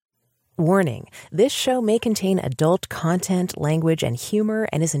Warning, this show may contain adult content, language, and humor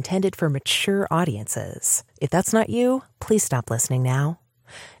and is intended for mature audiences. If that's not you, please stop listening now.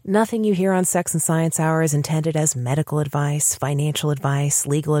 Nothing you hear on Sex and Science Hour is intended as medical advice, financial advice,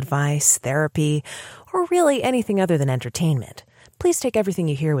 legal advice, therapy, or really anything other than entertainment. Please take everything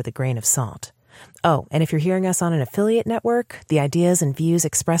you hear with a grain of salt. Oh, and if you're hearing us on an affiliate network, the ideas and views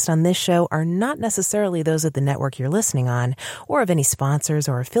expressed on this show are not necessarily those of the network you're listening on or of any sponsors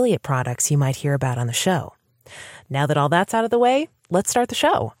or affiliate products you might hear about on the show. Now that all that's out of the way, let's start the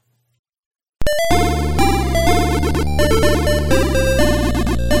show.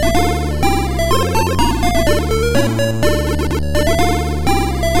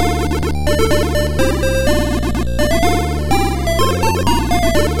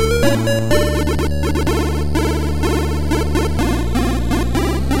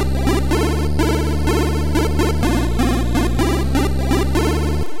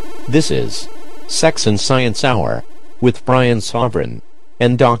 This is Sex and Science Hour with Brian Sovereign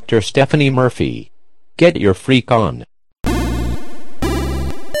and Dr. Stephanie Murphy. Get your freak on.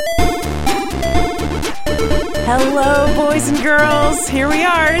 Hello, boys and girls. Here we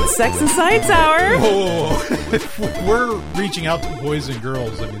are. It's Sex and Science Hour. Whoa. We're reaching out to boys and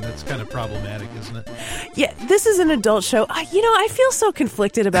girls. I mean, that's kind of problematic, isn't it? Yeah, this is an adult show. I feel so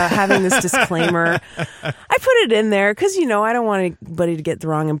conflicted about having this disclaimer. I put it in there because, I don't want anybody to get the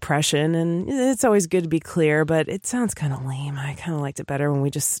wrong impression, and it's always good to be clear, but it sounds kind of lame. I kind of liked it better when we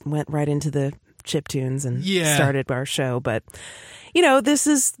just went right into the chiptunes and started our show. But, this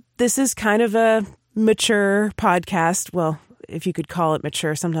is kind of a mature podcast. Well, if you could call it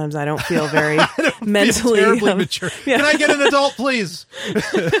mature. Sometimes I don't feel very mentally terribly mature. Yeah. Can I get an adult, please?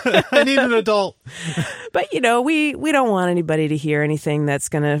 I need an adult. But we don't want anybody to hear anything that's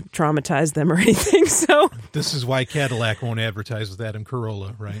going to traumatize them or anything. So this is why Cadillac won't advertise with Adam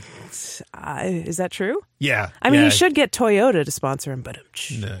Carolla, right? Is that true? Yeah. I mean, he should get Toyota to sponsor him, but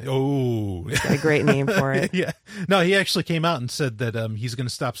he's got a great name for it. Yeah. No, he actually came out and said that he's going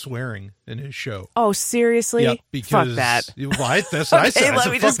to stop swearing in his show. Oh, seriously? Yep, Fuck that. That's what I said.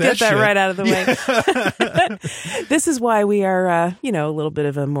 Let me just get that right out of the way. This is why we are, a little bit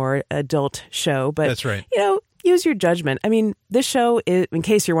of a more adult show. But that's right. Use your judgment. I mean, this show is, in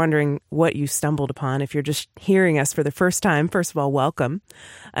case you're wondering what you stumbled upon, if you're just hearing us for the first time, first of all, welcome.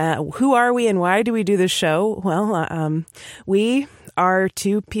 Who are we and why do we do this show? Well, we are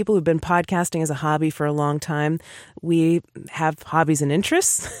two people who've been podcasting as a hobby for a long time. We have hobbies and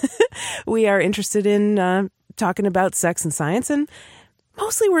interests. We are interested in talking about sex and science, and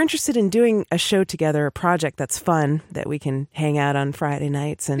mostly we're interested in doing a show together, a project that's fun, that we can hang out on Friday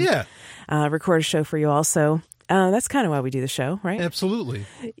nights and record a show for you also. That's kind of why we do the show, right? Absolutely.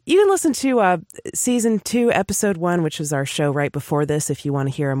 You can listen to Season 2, Episode 1, which is our show right before this, if you want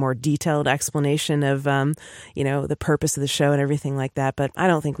to hear a more detailed explanation of, the purpose of the show and everything like that. But I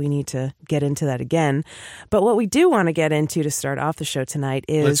don't think we need to get into that again. But what we do want to get into to start off the show tonight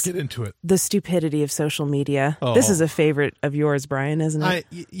is... Let's get into it. The stupidity of social media. Oh. This is a favorite of yours, Brian, isn't it?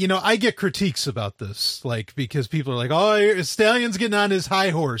 I get critiques about this, because people are like, oh, Stallion's getting on his high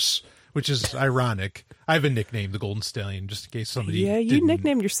horse, which is ironic. I have a nickname, the Golden Stallion, just in case somebody you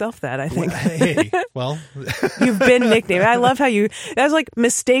nicknamed yourself that, I think. Well. You've been nicknamed. I love how that was like,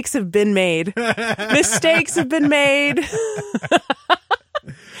 mistakes have been made. Mistakes have been made.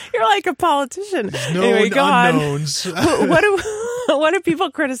 You're like a politician. Anyway, go unknowns. On. What do people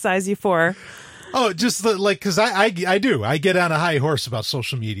criticize you for? Oh, just because I do. I get on a high horse about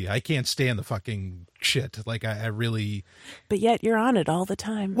social media. I can't stand the fucking shit. I really... But yet you're on it all the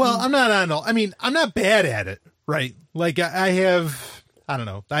time. Well, I'm not on all... I mean, I'm not bad at it, right? I have... I don't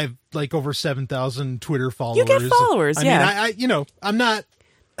know. I have over 7,000 Twitter followers. You get followers, I mean, I'm not...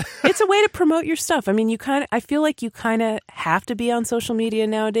 It's a way to promote your stuff. I mean, I feel like you kind of have to be on social media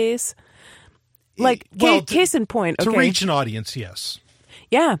nowadays. Case in point. Okay. To reach an audience, yes.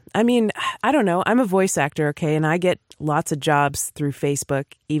 Yeah. I mean, I don't know. I'm a voice actor, okay, and I get lots of jobs through Facebook,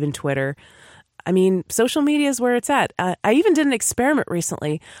 even Twitter. I mean, social media is where it's at. I even did an experiment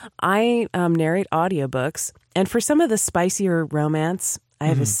recently. I narrate audiobooks, and for some of the spicier romance, I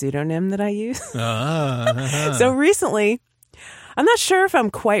have a pseudonym that I use. So recently, I'm not sure if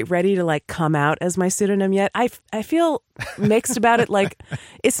I'm quite ready to come out as my pseudonym yet. I feel mixed about it.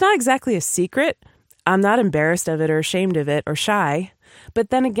 It's not exactly a secret. I'm not embarrassed of it or ashamed of it or shy.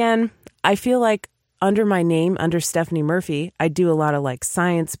 But then again, I feel like under my name, under Stephanie Murphy, I do a lot of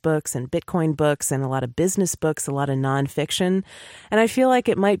science books and Bitcoin books and a lot of business books, a lot of nonfiction. And I feel like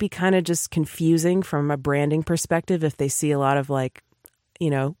it might be kind of just confusing from a branding perspective if they see a lot of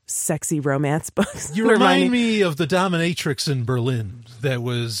sexy romance books. You remind me of the dominatrix in Berlin. That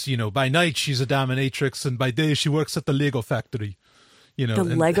was, by night she's a dominatrix, and by day she works at the Lego factory.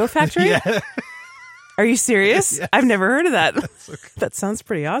 Lego factory? Yeah. Are you serious? Yes. I've never heard of that. Okay. That sounds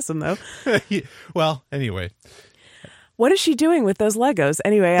pretty awesome, though. Well, anyway. What is she doing with those Legos?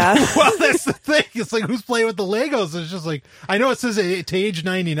 Anyway, well, that's the thing. It's like, who's playing with the Legos? It's just like, I know it says to age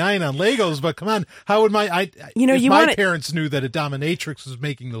 99 on Legos, but come on, how would my parents knew that a dominatrix was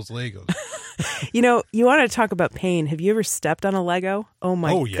making those Legos? You want to talk about pain. Have you ever stepped on a Lego? Oh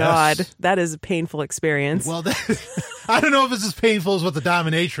my yes. God. That is a painful experience. Well, I don't know if it's as painful as what the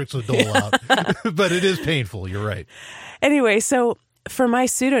dominatrix would dole out, but it is painful. You're right. Anyway, so for my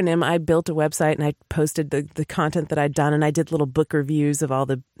pseudonym, I built a website and I posted the content that I'd done, and I did little book reviews of all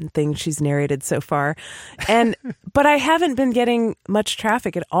the things she's narrated so far. But I haven't been getting much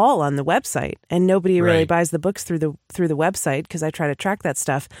traffic at all on the website, and nobody really buys the books through the website because I try to track that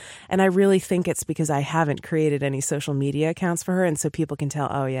stuff. And I really think it's because I haven't created any social media accounts for her, and so people can tell,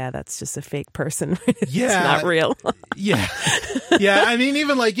 oh yeah, that's just a fake person. It's not real. Yeah. I mean,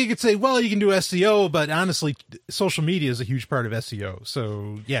 even like you could say, well, you can do SEO, but honestly, social media is a huge part of SEO.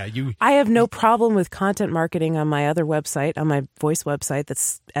 So yeah, I have no problem with content marketing on my other website, on my voice website.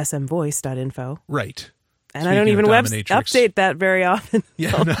 That's smvoice.info. Right. And I don't even update that very often.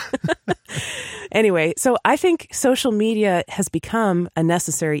 Yeah. No. Anyway, so I think social media has become a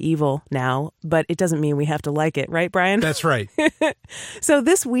necessary evil now, but it doesn't mean we have to like it, right, Brian? That's right. So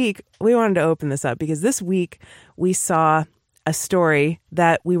this week, we wanted to open this up because this week we saw a story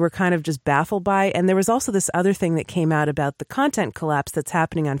that we were kind of just baffled by. And there was also this other thing that came out about the content collapse that's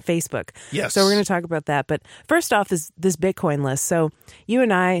happening on Facebook. Yes. So we're going to talk about that. But first off is this Bitcoin list. So you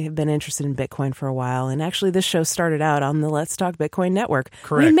and I have been interested in Bitcoin for a while. And actually this show started out on the Let's Talk Bitcoin network.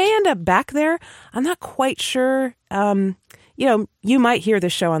 Correct. We may end up back there. I'm not quite sure. You might hear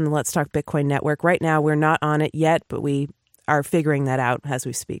this show on the Let's Talk Bitcoin network. Right now we're not on it yet, but we are figuring that out as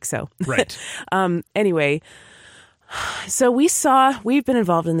we speak. So right. Anyway, so we've been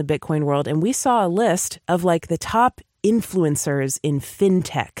involved in the Bitcoin world, and we saw a list of like the top influencers in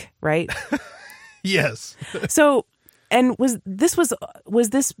fintech, right? Yes. So, and was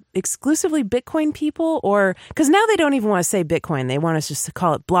this exclusively Bitcoin people, or because now they don't even want to say Bitcoin, they want us just to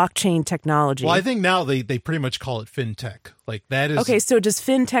call it blockchain technology. Well, I think now they pretty much call it fintech. Like that is okay. So does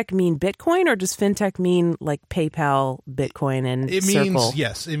fintech mean Bitcoin, or does fintech mean like PayPal, Bitcoin, and Circle?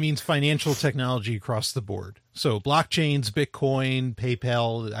 It means financial technology across the board. So blockchains, Bitcoin,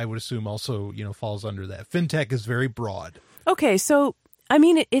 PayPal, I would assume also falls under that. Fintech is very broad. Okay, so I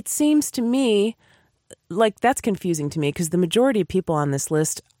mean, it seems to me like that's confusing to me because the majority of people on this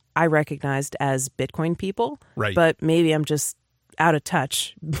list I recognized as Bitcoin people, right? But maybe I'm just out of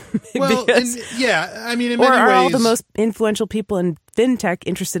touch. Well, I mean, in many are ways, all the most influential people in fintech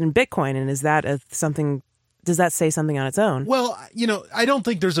interested in Bitcoin, and is that something? Does that say something on its own? Well, I don't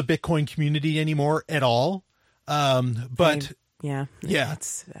think there's a Bitcoin community anymore at all. But I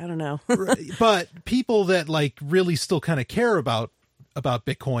don't know. But people that like really still kind of care about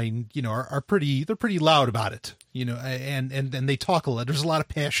Bitcoin, are pretty loud about it, and they talk a lot. There's a lot of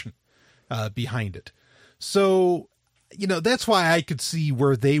passion behind it. So, that's why I could see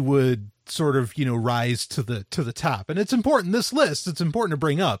where they would sort of, rise to the top. And it's important, this list, it's important to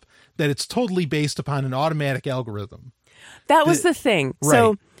bring up that it's totally based upon an automatic algorithm. That was the thing. Right.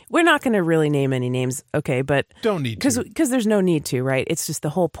 So we're not going to really name any names, okay, but don't need to. Because there's no need to, right? It's just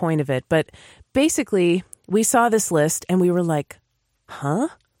the whole point of it. But basically, we saw this list and we were like, huh?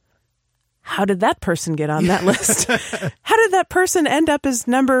 How did that person get on that list? How did that person end up as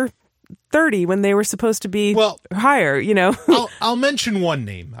number 30 when they were supposed to be higher, I'll mention one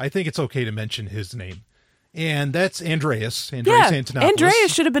name. I think it's okay to mention his name. And that's Andreas Antonopoulos.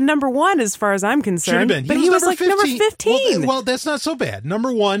 Andreas should have been number 1 as far as I'm concerned. Should have been. But he was like number 15. Well, that's not so bad.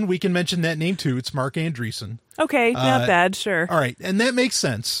 Number 1, we can mention that name too. It's Marc Andreessen. Okay, not bad, sure. All right, and that makes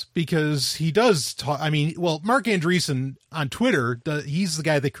sense because he does talk. I mean, Marc Andreessen on Twitter, he's the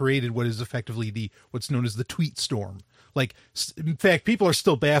guy that created what is effectively what's known as the tweet storm. Like, in fact, people are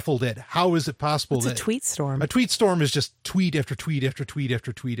still baffled at how is it possible that a tweet storm? A tweet storm is just tweet after tweet after tweet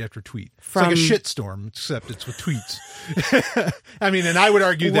after tweet after tweet. It's like a shit storm, except it's with tweets. I mean, and I would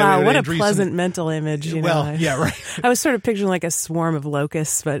argue that. Wow, what a pleasant mental image. Yeah, right. I was sort of picturing like a swarm of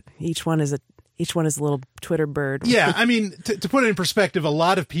locusts, but each one is a little Twitter bird. Yeah, I mean, to put it in perspective, a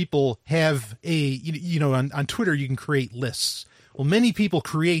lot of people have on Twitter you can create lists. Well, many people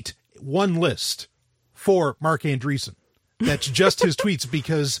create one list for Marc Andreessen. That's just his tweets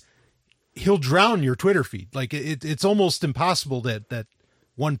because he'll drown your Twitter feed. Like it's almost impossible that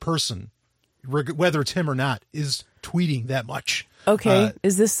one person whether it's him or not, is tweeting that much. Okay.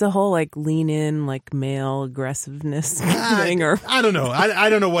 Is this the whole like lean in, like male aggressiveness thing, or I don't know. I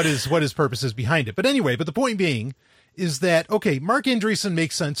don't know what his purpose is behind it. But anyway, but the point being is that, okay, Mark Andreessen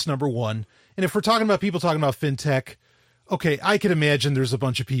makes sense, number one. And if we're talking about people talking about fintech, okay, I could imagine there's a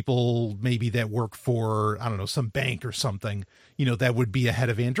bunch of people maybe that work for, I don't know, some bank or something, that would be ahead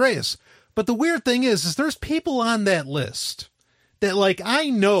of Andreas. But the weird thing is there's people on that list that like I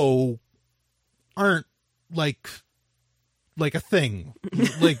know aren't like a thing.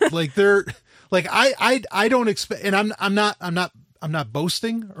 like they're like I don't expect, and I'm not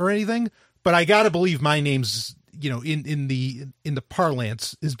boasting or anything, but I gotta believe my name's in the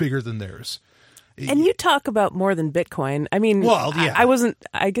parlance is bigger than theirs. And you talk about more than Bitcoin. I mean, well, yeah.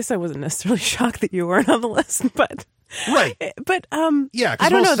 I guess I wasn't necessarily shocked that you weren't on the list, but right. But yeah,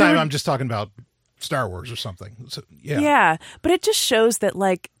 because most of the time I'm just talking about Star Wars or something. So, yeah. Yeah, but it just shows that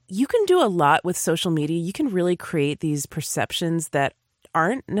like you can do a lot with social media. You can really create these perceptions that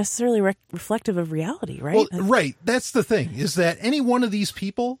aren't necessarily reflective of reality, right? Well, right. That's the thing, is that any one of these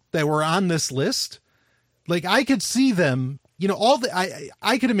people that were on this list, like I could see them,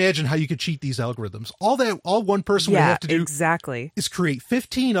 I could imagine how you could cheat these algorithms. All one person would have to do exactly is create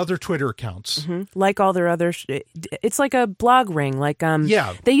 15 other Twitter accounts. Mm-hmm. Like all their other, it's like a blog ring. Like,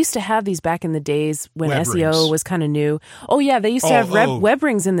 they used to have these back in the days when web SEO rings. Was kind of new. Oh yeah. They used to have web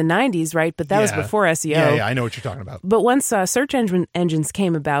rings in the 90s, right? But that was before SEO. Yeah, I know what you're talking about. But once search engines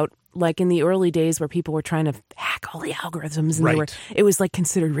came about, like in the early days where people were trying to hack all the algorithms and right. it was like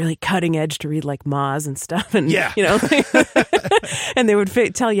considered really cutting edge to read like Moz and stuff. And, yeah. and they would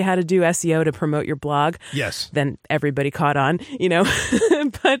tell you how to do SEO to promote your blog. Yes. Then everybody caught on,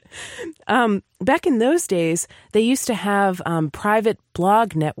 but back in those days, they used to have private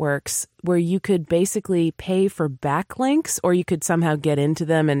blog networks where you could basically pay for backlinks, or you could somehow get into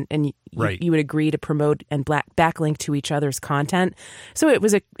them and right. you would agree to promote and backlink to each other's content. So it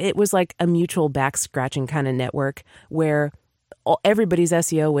was like a mutual back scratching kind of network where everybody's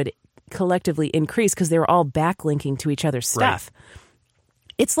SEO would collectively increase because they were all backlinking to each other's stuff. Right.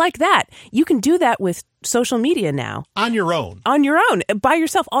 It's like that. You can do that with social media now. On your own. By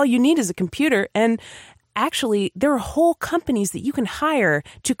yourself. All you need is a computer. And actually, there are whole companies that you can hire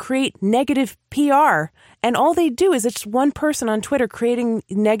to create negative PR. And all they do is it's one person on Twitter creating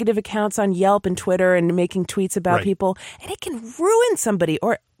negative accounts on Yelp and Twitter and making tweets about right. people. And it can ruin somebody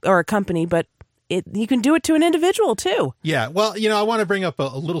or a company, but you can do it to an individual too. Yeah. Well, I want to bring up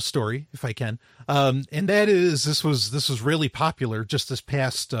a little story if I can. And that is, this was really popular just this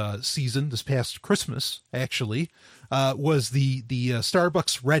past season, this past Christmas, actually, was the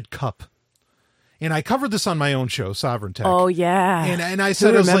Starbucks Red Cup. And I covered this on my own show, Sovereign Tech. Oh, yeah. And I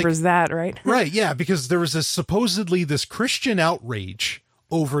said, who remembers that, right? Right. Yeah. Because there was supposedly this Christian outrage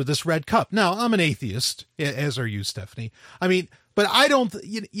over this Red Cup. Now, I'm an atheist, as are you, Stephanie. I mean, but I don't,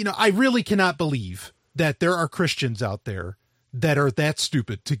 I really cannot believe that there are Christians out there that are that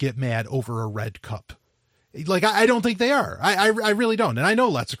stupid to get mad over a red cup. Like, I don't think they are. I really don't. And I know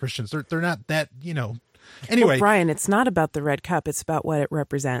lots of Christians. They're not that, Anyway. Well, Brian, it's not about the red cup. It's about what it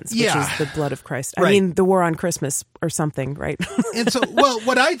represents, which is the blood of Christ. Right. I mean, the war on Christmas or something, right? And so, well,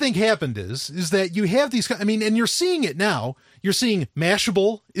 what I think happened is that you have these, and you're seeing it now. You're seeing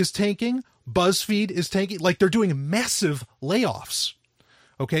Mashable is tanking. BuzzFeed is tanking. Like, they're doing massive layoffs.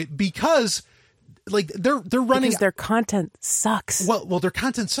 Okay. Because like they're running, because their content sucks. Well, their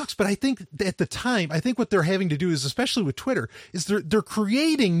content sucks. But I think at the time, what they're having to do is, especially with Twitter, is they're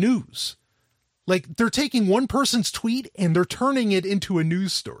creating news. Like, they're taking one person's tweet and they're turning it into a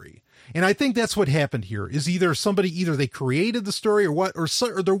news story. And I think that's what happened here, is either they created the story or what, or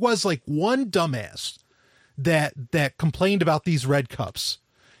there was like one dumbass that complained about these red cups.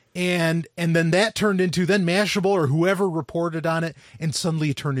 And then that turned into then Mashable or whoever reported on it, and suddenly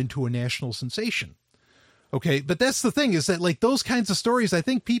it turned into a national sensation. Okay. But that's the thing, is that like those kinds of stories, I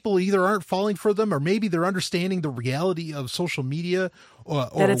think people either aren't falling for them, or maybe they're understanding the reality of social media, or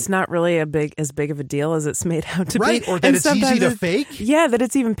that it's not really as big of a deal as it's made out to be. Right. Or that it's easy to fake. Yeah. That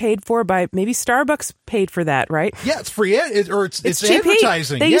it's even paid for by, maybe Starbucks paid for that, right? Yeah. It's free. It's cheap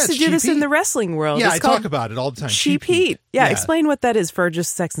advertising. Heat. They used to do this in the wrestling world. Yeah. It's I talk about it all the time. Cheap heat. Yeah. Explain what that is for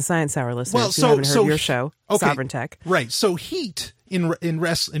just Sex and Science Hour listeners who haven't heard your show, okay, Sovereign Tech. Right. So heat in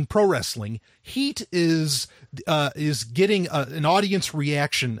pro wrestling, heat is getting an audience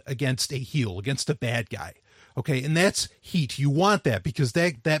reaction against a heel, against a bad guy. Okay. And that's heat. You want that because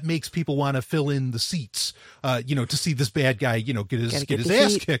that makes people want to fill in the seats, to see this bad guy, get his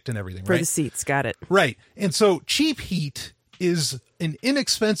ass kicked and everything. For right? the seats. Got it. Right. And so cheap heat is an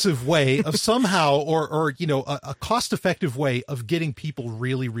inexpensive way of somehow, or a cost-effective way of getting people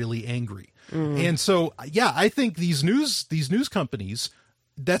really, really angry. And so, yeah, I think these news companies,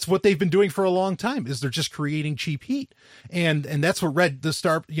 that's what they've been doing for a long time, is they're just creating cheap heat. And that's what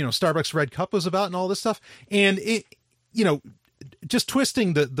Starbucks Red Cup was about and all this stuff. And it, just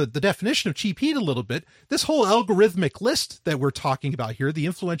twisting the definition of cheap heat a little bit, this whole algorithmic list that we're talking about here, the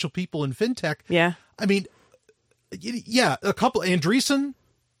influential people in fintech. Yeah. I mean, yeah, a couple, Andreessen,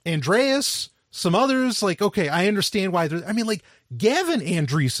 Andreas, some others, like, okay, I understand why there's, I mean, like, Gavin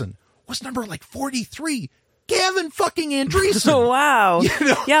Andreessen was number like 43. Gavin fucking Andreessen. Oh, wow.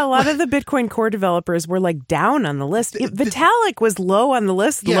 Yeah, a lot of the Bitcoin core developers were like down on the list. Vitalik was low on the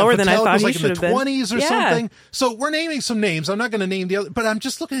list, lower than I thought he should have been. Vitalik was like in the 20s or something. So we're naming some names. I'm not going to name the other, but I'm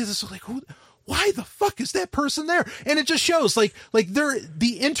just looking at this like, why the fuck is that person there? And it just shows like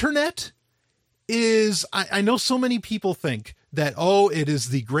the internet is, I know so many people think that, it is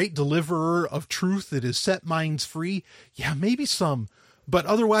the great deliverer of truth. It has set minds free. Yeah, maybe some. But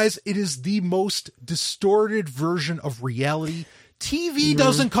otherwise, it is the most distorted version of reality. TV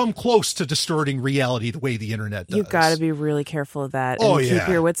doesn't come close to distorting reality the way the internet does. You've got to be really careful of that and keep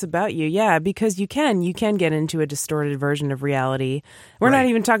your wits about you. Yeah, because you can get into a distorted version of reality. We're not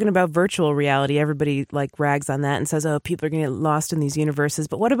even talking about virtual reality. Everybody like rags on that and says, people are going to get lost in these universes.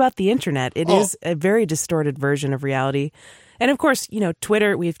 But what about the internet? It is a very distorted version of reality. And of course,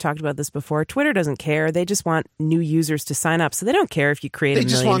 Twitter, we've talked about this before. Twitter doesn't care. They just want new users to sign up. So they don't care if you create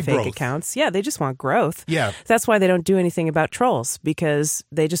a million fake accounts. Yeah, they just want growth. Yeah. That's why they don't do anything about trolls, because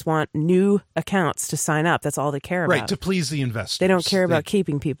they just want new accounts to sign up. That's all they care about. Right, to please the investors. They don't care about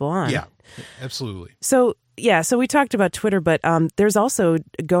keeping people on. Yeah, absolutely. So we talked about Twitter, but there's also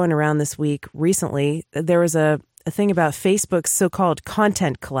going around this week recently, there was a thing about Facebook's so-called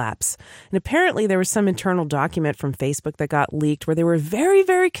content collapse. And apparently there was some internal document from Facebook that got leaked where they were very,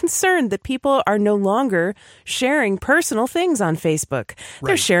 very concerned that people are no longer sharing personal things on Facebook. Right.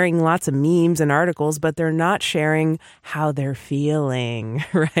 They're sharing lots of memes and articles, but they're not sharing how they're feeling,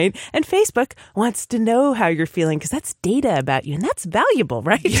 right? And Facebook wants to know how you're feeling because that's data about you, and that's valuable,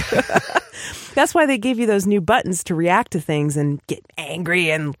 right? Yeah. That's why they gave you those new buttons to react to things and get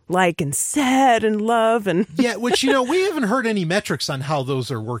angry and like and sad and love and which we haven't heard any metrics on how those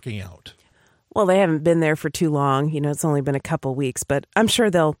are working out. Well, they haven't been there for too long. It's only been a couple weeks, but I'm sure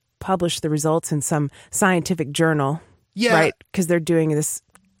they'll publish the results in some scientific journal. Yeah, right, because they're doing this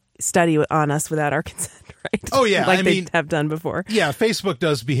study on us without our consent, right? Oh yeah, like they have done before. Yeah, Facebook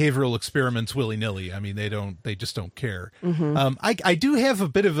does behavioral experiments willy-nilly. I mean, they just don't care. Mm-hmm. I do have a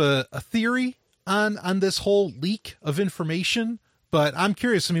bit of a theory on this whole leak of information, but I'm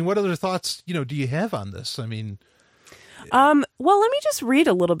curious. I mean, what other thoughts do you have on this? I mean, well, let me just read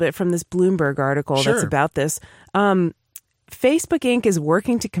a little bit from this Bloomberg article that's about this. Facebook Inc. is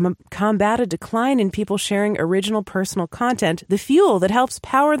working to combat a decline in people sharing original personal content, the fuel that helps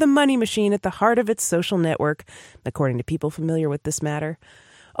power the money machine at the heart of its social network, according to people familiar with this matter.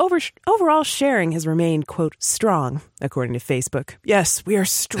 Overall sharing has remained, quote, strong, according to Facebook. Yes, we are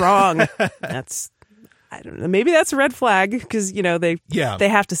strong. I don't know. Maybe that's a red flag because, they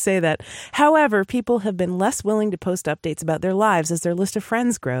have to say that. However, people have been less willing to post updates about their lives as their list of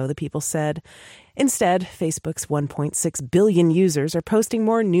friends grow, the people said. Instead, Facebook's 1.6 billion users are posting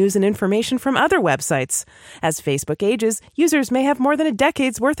more news and information from other websites. As Facebook ages, users may have more than a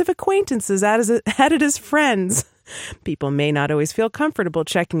decade's worth of acquaintances added as friends. People may not always feel comfortable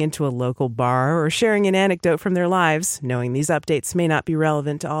checking into a local bar or sharing an anecdote from their lives, knowing these updates may not be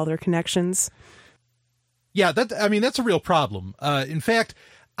relevant to all their connections. Yeah, that's a real problem. In fact,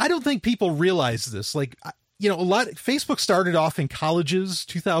 I don't think people realize this. Like, Facebook started off in colleges,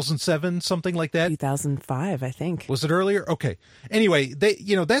 2007, something like that. 2005, I think. Was it earlier? Okay. Anyway,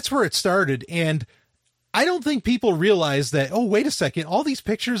 that's where it started. And I don't think people realize that, wait a second, all these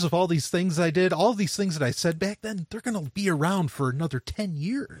pictures of all these things I did, all these things that I said back then, they're going to be around for another 10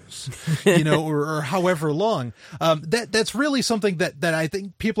 years, or however long. That's really something that I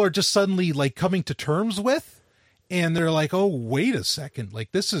think people are just suddenly like coming to terms with. And they're like, oh, wait a second,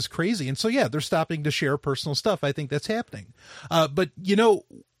 like this is crazy. And so, they're stopping to share personal stuff. I think that's happening. But,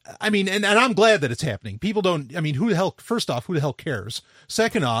 I mean, and I'm glad that it's happening. People don't, who the hell cares?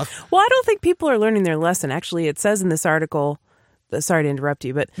 Second off. Well, I don't think people are learning their lesson. Actually, it says in this article, sorry to interrupt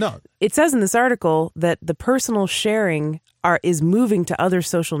you, but it says in this article that the personal sharing is moving to other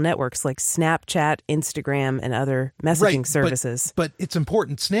social networks like Snapchat, Instagram, and other messaging services. But it's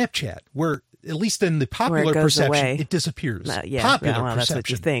important. Snapchat, where at least in the popular perception, it disappears. Popular perception. That's what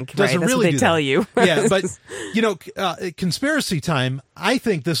you think. Doesn't right? That's really what they tell you. Yeah, but, conspiracy time, I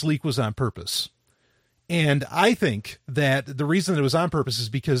think this leak was on purpose. And I think that the reason it was on purpose is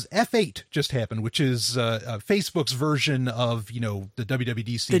because F8 just happened, which is Facebook's version of, the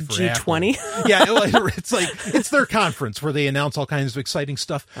WWDC The for G20. Apple. Yeah, it's their conference where they announce all kinds of exciting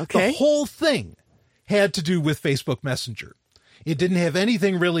stuff. Okay. The whole thing had to do with Facebook Messenger. It didn't have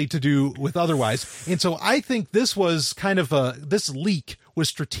anything really to do with otherwise. And so I think this was kind of this leak was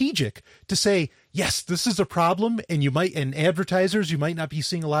strategic to say, yes, this is a problem, and advertisers, you might not be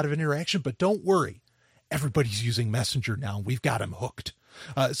seeing a lot of interaction, but don't worry. Everybody's using Messenger now. We've got them hooked.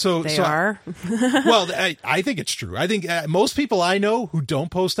 They are? Well, I think it's true. I think most people I know who don't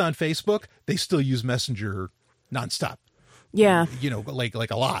post on Facebook, they still use Messenger nonstop. Yeah.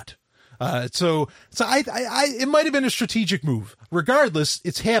 Like a lot. So it might have been a strategic move. Regardless,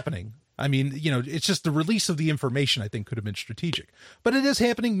 it's happening. I mean, it's just the release of the information, I think, could have been strategic. But it is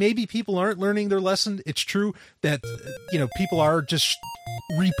happening. Maybe people aren't learning their lesson. It's true that, people are just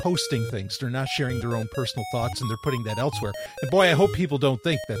reposting things. They're not sharing their own personal thoughts, and they're putting that elsewhere. And boy, I hope people don't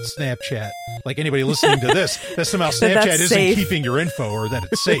think that Snapchat, like anybody listening to this, that somehow Snapchat isn't safe. keeping your info or that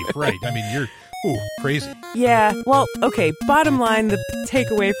it's safe, right? I mean, you're... Ooh, crazy. Yeah. Well, okay. Bottom line, the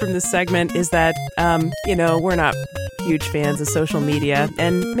takeaway from this segment is that, we're not huge fans of social media,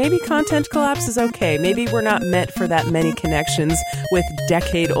 and maybe content collapse is okay. Maybe we're not meant for that many connections with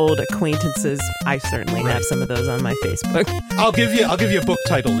decade-old acquaintances. I certainly have some of those on my Facebook. I'll give you a book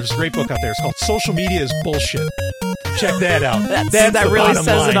title. There's a great book out there. It's called Social Media is Bullshit. Check that out. That really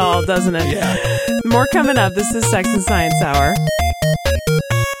says it all, doesn't it? Yeah. More coming up. This is Sex and Science Hour.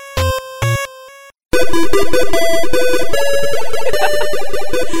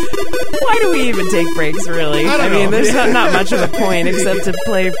 Why do we even take breaks, really? I don't know. There's not much of a point except to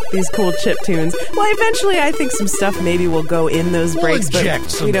play these cool chip tunes. Well, eventually I think some stuff maybe will go in those breaks, but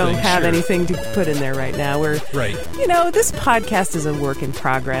we don't have anything to put in there right now. Right. This podcast is a work in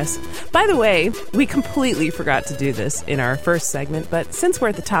progress. By the way, we completely forgot to do this in our first segment, but since we're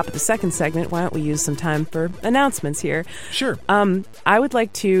at the top of the second segment, why don't we use some time for announcements here? Sure. I would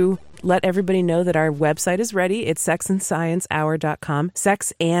like to let everybody know that our website is ready. It's sexandsciencehour.com.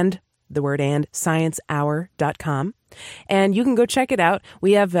 Sex and the word and sciencehour.com. And you can go check it out.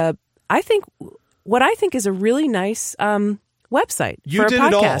 We have what I think is a really nice website you for a did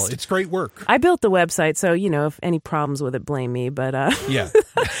podcast. It all. It's great work. I built the website, so if any problems with it, blame me. But yeah.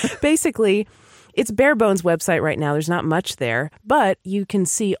 Basically, it's bare bones website right now. There's not much there, but you can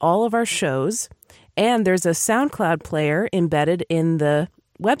see all of our shows, and there's a SoundCloud player embedded in the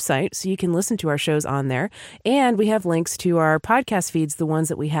website, so you can listen to our shows on there. And we have links to our podcast feeds, the ones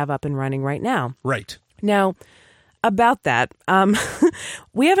that we have up and running right now. Right. Now, about that,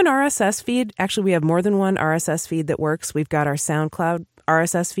 we have an RSS feed. Actually, we have more than one RSS feed that works. We've got our SoundCloud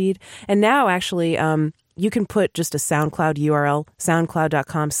RSS feed. And now, actually, you can put just a SoundCloud URL,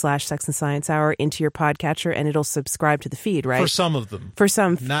 soundcloud.com/Sex and Science Hour into your podcatcher, and it'll subscribe to the feed, right? For some of them. For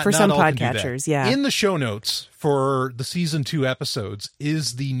some not podcatchers, yeah. In the show notes for the season 2 episodes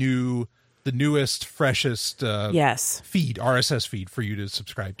is the newest, freshest feed, RSS feed for you to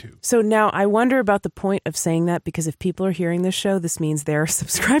subscribe to. So now I wonder about the point of saying that, because if people are hearing this show, this means they're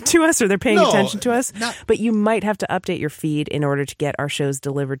subscribed to us or they're paying attention to us. But you might have to update your feed in order to get our shows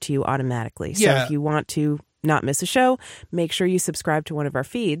delivered to you automatically. So if you want to not miss a show, make sure you subscribe to one of our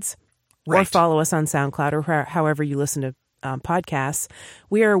feeds or follow us on SoundCloud or however you listen to podcasts.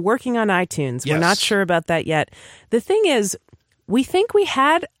 We are working on iTunes. We're not sure about that yet. The thing is, we think we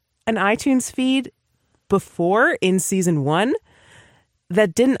had an iTunes feed before in season 1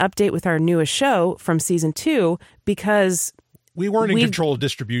 that didn't update with our newest show from season 2 because we weren't in control of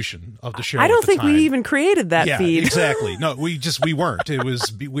distribution of the show. I don't think we even created that feed. Exactly. No, we weren't. It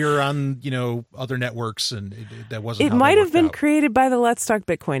was we were on other networks, and that wasn't. It might have been created by the Let's Talk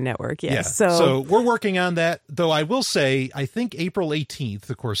Bitcoin network. Yes. Yeah. So So we're working on that. Though I will say, I think April 18th.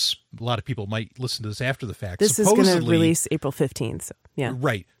 Of course, a lot of people might listen to this after the fact. This is going to release April 15th. So, yeah.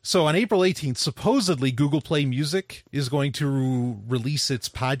 Right. So on April 18th, supposedly Google Play Music is going to release its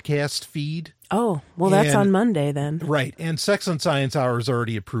podcast feed. Oh, well, that's on Monday then. Right. And Sex and Science Hour is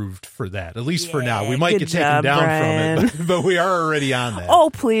already approved for that, at least for now. We might get taken job, down Brian. from it, but we are already on that. Oh,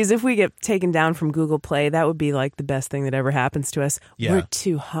 please, if we get taken down from Google Play, that would be like the best thing that ever happens to us. Yeah. We're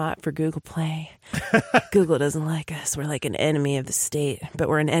too hot for Google Play. Google doesn't like us. We're like an enemy of the state, but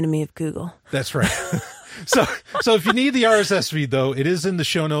we're an enemy of Google. That's right. So if you need the RSS feed, though, it is in the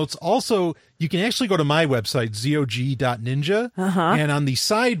show notes. Also, you can actually go to my website, zog.ninja, and on the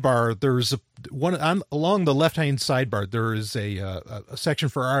sidebar, along the left-hand sidebar, there is a section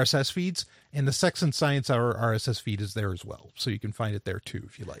for RSS feeds, and the Sex and Science Hour RSS feed is there as well. So you can find it there too,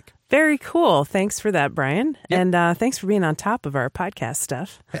 if you like. Very cool. Thanks for that, Brian. Yep. And thanks for being on top of our podcast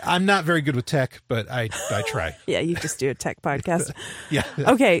stuff. I'm not very good with tech, but I try. Yeah, you just do a tech podcast. Yeah.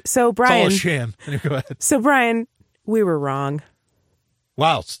 Okay, so Brian. It's all a sham. Go ahead. So Brian, we were wrong.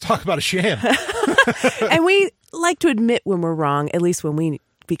 Wow, let's talk about a sham. And we like to admit when we're wrong, at least when we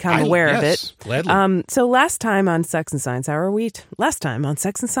become aware of it. Gladly. So last time on Sex and Science Hour,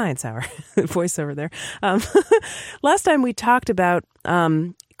 voiceover there. Last time we talked about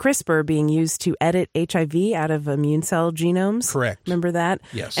CRISPR being used to edit HIV out of immune cell genomes. Correct. Remember that?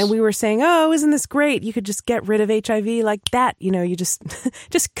 Yes. And we were saying, oh, isn't this great? You could just get rid of HIV like that. You know, you just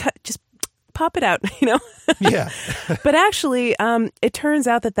pop it out, you know? Yeah. But actually, it turns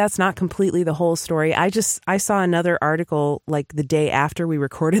out that that's not completely the whole story. I saw another article like the day after we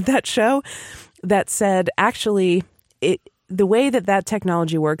recorded that show that said actually the way that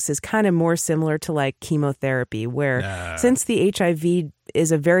technology works is kind of more similar to like chemotherapy, where since the HIV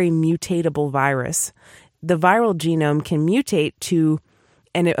is a very mutatable virus, the viral genome can mutate to,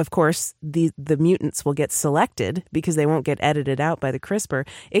 and of course the mutants will get selected because they won't get edited out by the CRISPR.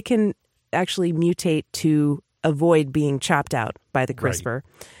 It can actually mutate to avoid being chopped out by the CRISPR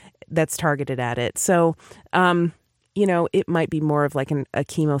that's targeted at it. So, you know, it might be more of like a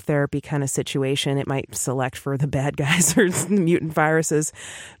chemotherapy kind of situation. It might select for the bad guys or the mutant viruses,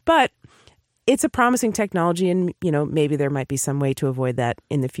 but it's a promising technology, and, you know, maybe there might be some way to avoid that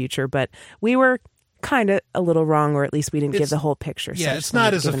in the future, but we were kind of a little wrong, or at least we didn't give the whole picture. So yeah, it's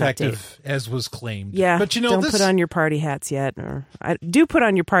not as effective as was claimed. Yeah, but you know, don't put on your party hats yet. Or I do put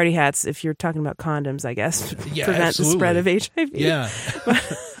on your party hats if you're talking about condoms, I guess, yeah, prevent absolutely. the spread of HIV. Yeah.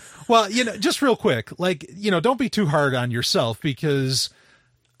 Well, you know, just real quick, like, you know, don't be too hard on yourself, because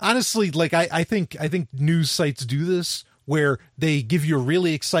honestly, like I think news sites do this where they give you a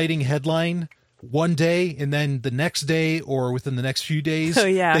really exciting headline one day, and then the next day or within the next few days,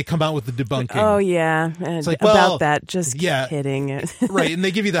 they come out with the debunking. Oh, yeah. It's like, about that, just kidding. Right, and they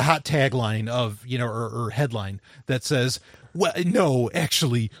give you the hot tagline of, you know, or headline that says, well, no,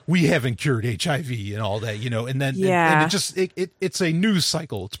 actually, we haven't cured HIV and all that, you know, and then and it just it's a news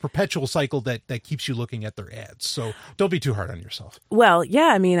cycle. It's a perpetual cycle that keeps you looking at their ads. So don't be too hard on yourself. Well, yeah,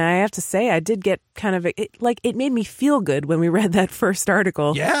 I mean, I have to say, I did get kind of it made me feel good when we read that first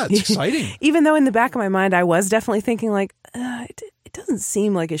article. Yeah, it's exciting. Even though in the back of my mind, I was definitely thinking like, it doesn't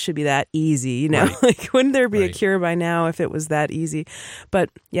seem like it should be that easy, you know, like wouldn't there be a cure by now if it was that easy? But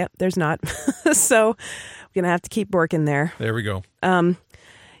yeah, there's not. So we're going to have to keep working there. There we go.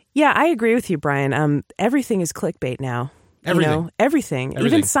 Yeah, I agree with you, Brian. Everything is clickbait now. Everything. You know, everything.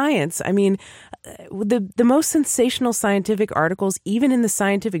 Even science. I mean, the most sensational scientific articles, even in the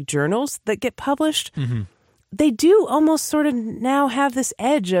scientific journals that get published, they do almost sort of now have this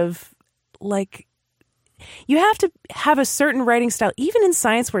edge of like, you have to have a certain writing style, even in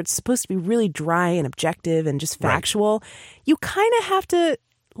science where it's supposed to be really dry and objective and just factual. You kind of have to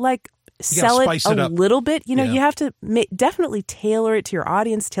like sell it a little bit. You know, you have to definitely tailor it to your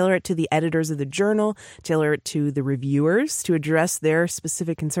audience, tailor it to the editors of the journal, tailor it to the reviewers to address their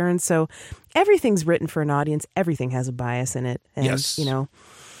specific concerns. So everything's written for an audience. Everything has a bias in it. And, you know,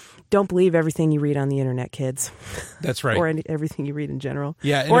 don't believe everything you read on the internet, kids. That's right. Or everything you read in general.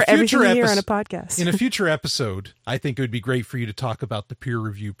 Yeah. Or everything you hear on a podcast. In a future episode, I think it would be great for you to talk about the peer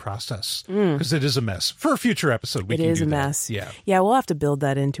review process, because it is a mess. For a future episode, we can do that. It is a mess. Yeah. Yeah, we'll have to build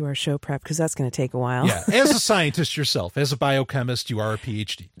that into our show prep, because that's going to take a while. Yeah. As a scientist yourself, as a biochemist, you are a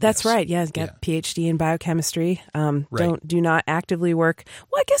PhD. That's right. Yeah, I've got a PhD in biochemistry. Do not actively work.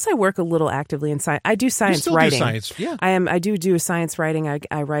 Well, I guess I work a little actively in science. I do science writing. Do science. Yeah. I do science writing.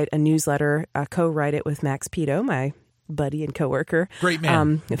 I write a newsletter, co-write it with Max Pito, my buddy and coworker. Great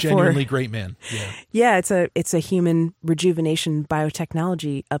man. Genuinely great man. Yeah. Yeah, it's a human rejuvenation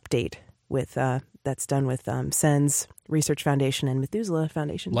biotechnology update with that's done with SENS Research Foundation and Methuselah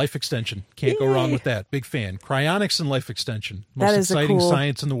Foundation. Life extension. Can't go wrong with that. Big fan. Cryonics and life extension. Most exciting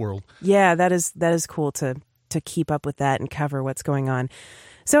science in the world. Yeah, that is cool to keep up with that and cover what's going on.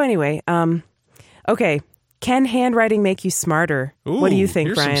 So anyway, okay. Can handwriting make you smarter? Ooh, what do you think,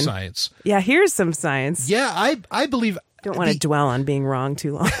 here's Brian? Some science. Yeah, here's some science. Yeah, I believe... Don't want to dwell on being wrong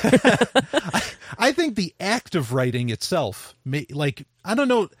too long. I think the act of writing itself, like, I don't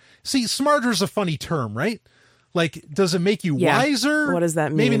know. See, smarter is a funny term, right? Like, does it make you wiser? What does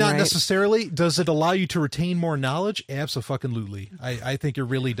that mean? Maybe not necessarily. Does it allow you to retain more knowledge? Abso-fucking-lutely. I think it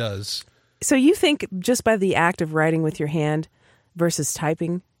really does. So you think just by the act of writing with your hand versus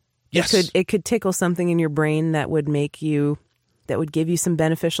typing, yes, it could tickle something in your brain that would make you that would give you some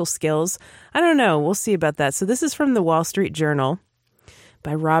beneficial skills. I don't know. We'll see about that. So this is from the Wall Street Journal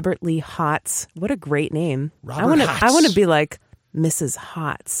by Robert Lee Hotz. What a great name. Robert I want to be like Mrs.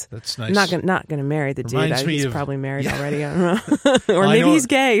 Hotz. That's nice. I'm not gonna marry the dude. He's probably married already. I don't know. Or maybe he's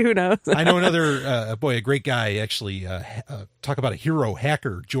gay. Who knows? I know another a great guy actually. Talk about a hero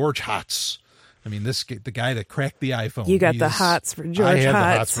hacker, George Hotz. I mean, the guy that cracked the iPhone. You got the hots for George Hotz. I have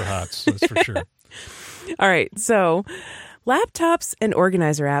the hots for Hotz. That's for sure. All right, so laptops and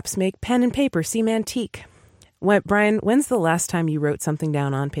organizer apps make pen and paper seem antique. Brian, when's the last time you wrote something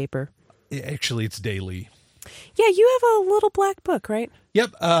down on paper? Actually, it's daily. Yeah, you have a little black book, right?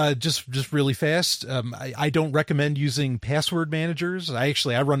 Yep. Just really fast. I don't recommend using password managers. I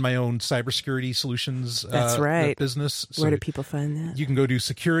run my own cybersecurity solutions. That's right. Business. So where do people find that? You can go to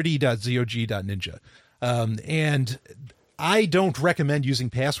security.zog.ninja. And I don't recommend using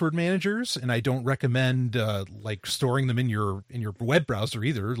password managers, and I don't recommend storing them in your web browser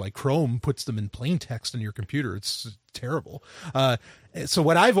either. Like Chrome puts them in plain text on your computer. It's terrible. So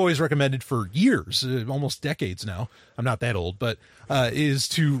what I've always recommended for years, almost decades now, I'm not that old, but is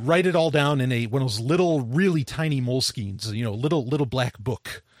to write it all down in one of those little, really tiny Moleskines, little black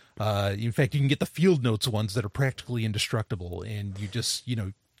book. In fact, you can get the field notes ones that are practically indestructible, and you just,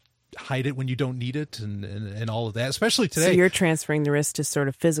 hide it when you don't need it and all of that, especially today. So you're transferring the risk to sort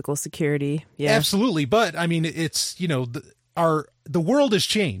of physical security. Yeah, absolutely. But I mean, it's, the world has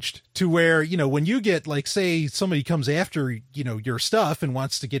changed to where, when you get, like, say somebody comes after, your stuff and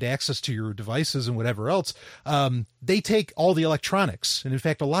wants to get access to your devices and whatever else, they take all the electronics. And in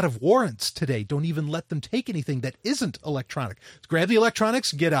fact, a lot of warrants today don't even let them take anything that isn't electronic. Grab the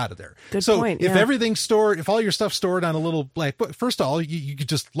electronics, get out of there. Good point. If everything's stored, if all your stuff's stored on a little black book, first of all, you could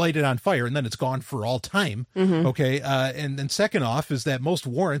just light it on fire and then it's gone for all time. Mm-hmm. Okay. And then second off is that most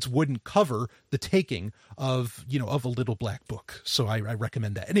warrants wouldn't cover the taking of a little black book. So I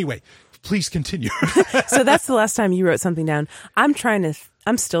recommend that. Anyway, please continue. So that's the last time you wrote something down.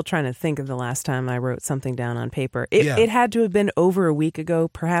 I'm still trying to think of the last time I wrote something down on paper. It had to have been over a week ago,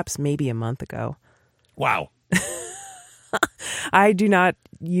 perhaps maybe a month ago. Wow. I do not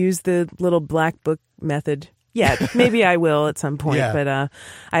use the little black book method yet. Maybe I will at some point, but I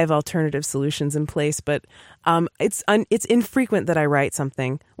have alternative solutions in place. But it's infrequent that I write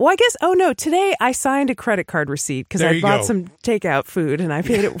something. Well, I guess, today I signed a credit card receipt because I bought some takeout food and I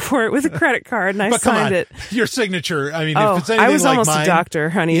paid it for it with a credit card and I signed it. Your signature, I mean, if it's anything I was like almost mine, a doctor,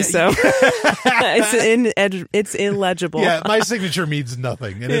 honey, so it's illegible. Yeah, my signature means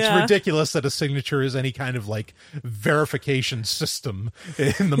nothing. And it's ridiculous that a signature is any kind of like verification system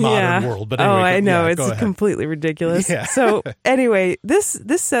in the modern world. But anyway, I know, it's completely ridiculous. Yeah. So anyway, this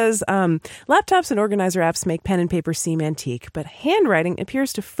says laptops and organizer apps make pen and paper seem antique, but handwriting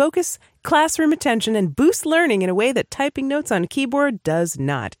appears to focus classroom attention and boost learning in a way that typing notes on a keyboard does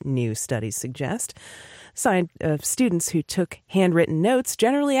not, new studies suggest. Students who took handwritten notes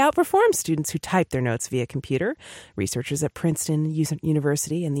generally outperform students who type their notes via computer. Researchers at Princeton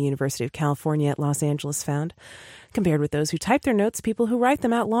University and the University of California at Los Angeles found. Compared with those who type their notes, people who write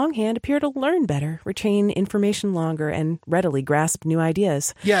them out longhand appear to learn better, retain information longer, and readily grasp new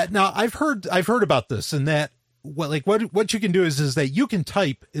ideas. Yeah, now I've heard about this, and that what you can do is that you can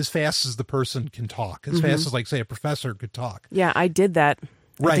type as fast as the person can talk, as fast as, like, say, a professor could talk. Yeah, I did that.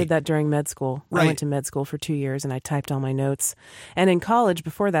 Right. I did that during med school. Right. I went to med school for 2 years and I typed all my notes. And in college,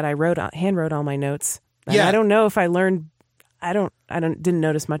 before that, I hand wrote all my notes. And I don't know if I learned. Didn't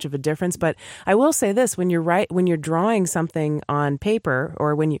notice much of a difference, but I will say this: when you're drawing something on paper,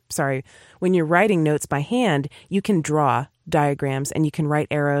 or when you're writing notes by hand, you can draw diagrams and you can write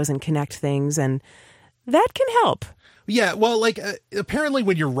arrows and connect things, and that can help. Yeah, well, apparently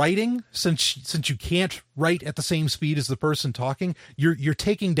when you're writing, since you can't write at the same speed as the person talking, you're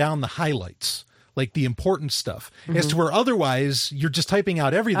taking down the highlights, like the important stuff, as to where otherwise you're just typing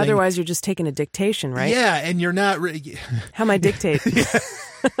out everything. Otherwise, you're just taking a dictation, right? Yeah, and you're not. How am I dictate?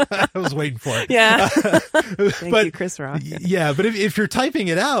 I was waiting for it. Yeah. Thank you, Chris Rock. Yeah, but if you're typing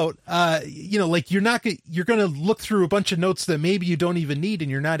it out, you're going to look through a bunch of notes that maybe you don't even need,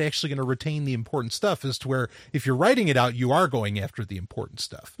 and you're not actually going to retain the important stuff, as to where if you're writing it out, you are going after the important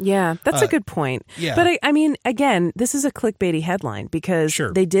stuff. Yeah, that's a good point. Yeah. But I mean, again, this is a clickbaity headline because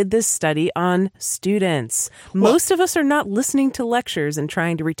they did this study on students. Most of us are not listening to lectures and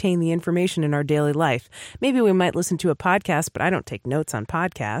trying to retain the information in our daily life. Maybe we might listen to a podcast, but I don't take notes on podcasts.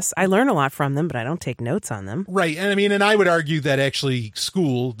 podcasts. I learn a lot from them, but I don't take notes on them. Right. And I mean, and I would argue that actually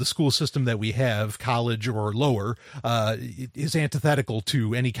the school system that we have, college or lower, is antithetical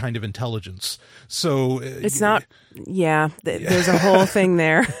to any kind of intelligence. So it's not, there's a whole thing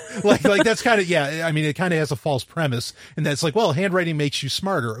there. like that's kind of, I mean, it kind of has a false premise, and that's like, well, handwriting makes you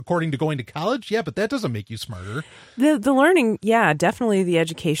smarter according to going to college. Yeah, but that doesn't make you smarter. The learning, definitely the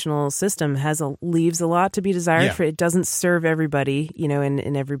educational system leaves a lot to be desired. For it doesn't serve everybody,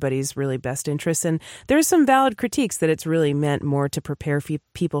 in everybody's really best interest. And there's some valid critiques that it's really meant more to prepare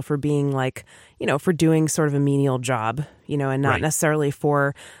people for being like, for doing sort of a menial job, and not necessarily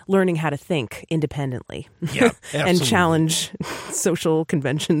for learning how to think independently. Yeah, and challenge social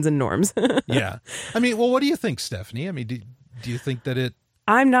conventions and norms. Yeah. I mean, well, what do you think, Stephanie? I mean, do you think that it...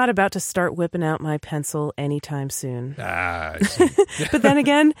 I'm not about to start whipping out my pencil anytime soon. I see. But then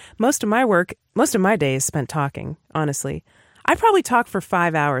again, most of my day is spent talking, honestly. I probably talked for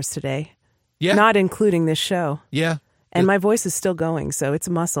 5 hours today. Yeah. Not including this show. Yeah. And my voice is still going, so it's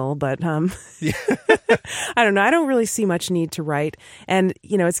a muscle, but I don't know. I don't really see much need to write. And,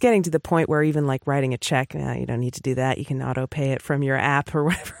 it's getting to the point where even like writing a check, you don't need to do that. You can auto pay it from your app or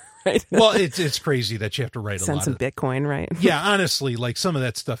whatever. Right. Well, it's crazy that you have to write Send some Bitcoin, right? Yeah, honestly, like some of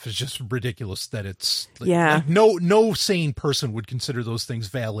that stuff is just ridiculous that it's like no sane person would consider those things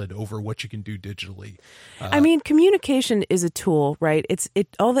valid over what you can do digitally. I mean, communication is a tool, right?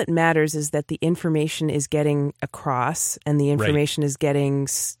 All that matters is that the information is getting across and the information is getting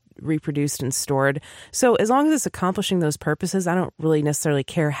reproduced and stored. So as long as it's accomplishing those purposes, I don't really necessarily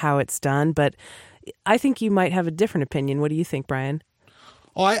care how it's done, but I think you might have a different opinion. What do you think, Brian?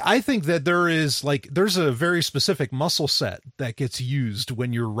 Oh, I think that there's a very specific muscle set that gets used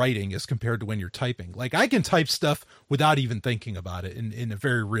when you're writing as compared to when you're typing. Like I can type stuff without even thinking about it in a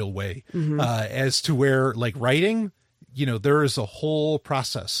very real way, as to where like writing, there is a whole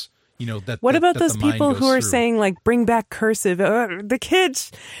process, What about those people who are saying like, bring back cursive? The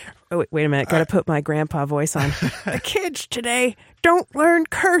kids. Oh, wait a minute. Got to put my grandpa voice on. The kids today don't learn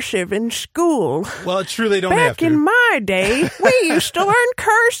cursive in school. Well, it's true. They don't have to. Back in my day, we used to learn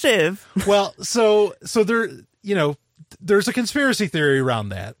cursive. Well, so there, there's a conspiracy theory around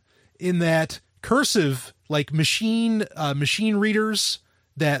that, in that cursive, like machine readers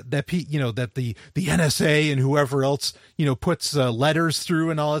that the NSA and whoever else, puts letters through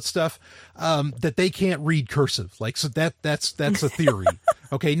and all that stuff, that they can't read cursive. Like, so that's a theory.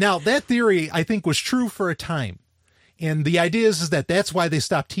 Okay. Now that theory I think was true for a time. And the idea is that that's why they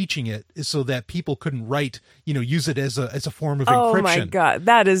stopped teaching it, is so that people couldn't write, use it as a form of encryption. Oh my God.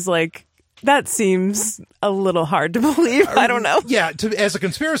 That seems a little hard to believe. I don't know. Yeah, as a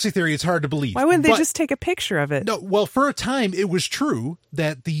conspiracy theory, it's hard to believe. Why wouldn't they just take a picture of it? No, well, for a time, it was true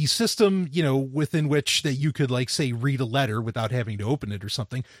that the system, within which that you could, like, say, read a letter without having to open it or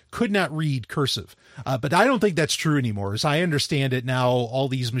something, could not read cursive. But I don't think that's true anymore. As I understand it now, all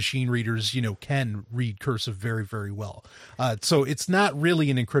these machine readers, can read cursive very, very well. So it's not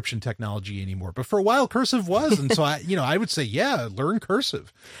really an encryption technology anymore. But for a while, cursive was. And so, I would say, learn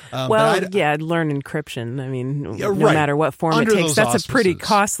cursive. Learn encryption. I mean, no matter what form it takes, that's a pretty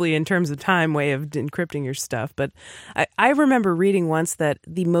costly in terms of time way of encrypting your stuff. But I remember reading once that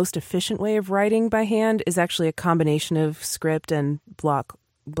the most efficient way of writing by hand is actually a combination of script and block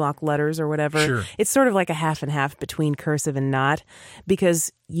letters or whatever. Sure. It's sort of like a half and half between cursive and not,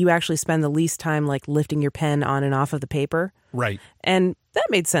 because you actually spend the least time like lifting your pen on and off of the paper. Right. And that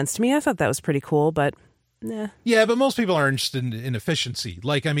made sense to me. I thought that was pretty cool, but nah. Yeah, but most people are interested in efficiency.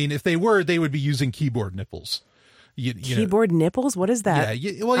 Like, I mean, if they were, they would be using keyboard nipples. Keyboard nipples? What is that?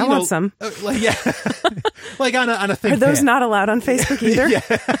 Yeah, I want some. Like on a ThinkPad. Are those not allowed on Facebook either?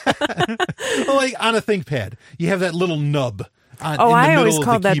 Well, like on a ThinkPad, you have that little nub. I always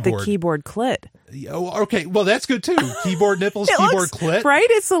called that the keyboard clit. Oh, okay. Well, that's good too. Keyboard nipples, keyboard clit. Right?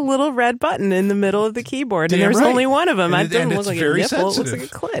 It's a little red button in the middle of the keyboard. And there's only one of them. It doesn't look like a nipple. Sensitive.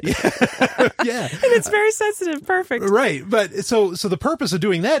 It looks like a clit. Yeah. And it's very sensitive. Perfect. Right. But so the purpose of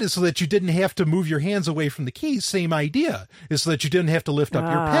doing that is so that you didn't have to move your hands away from the keys. Same idea. Is so that you didn't have to lift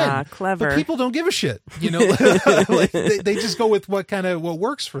up your pen. Clever. But people don't give a shit. Like they just go with what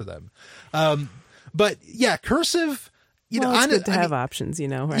works for them. But yeah, cursive. It's good to have options,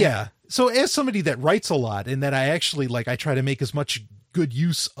 right? Yeah. So as somebody that writes a lot and that I actually I try to make as much good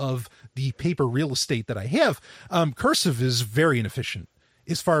use of the paper real estate that I have, cursive is very inefficient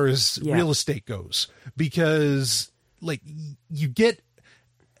as far as real estate goes, because you get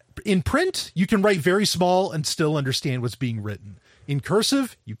in print, you can write very small and still understand what's being written. In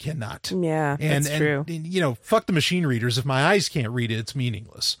cursive, you cannot. Yeah, that's true. And, fuck the machine readers. If my eyes can't read it, it's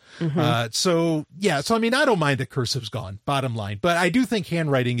meaningless. So I mean, I don't mind that cursive's gone, bottom line. But I do think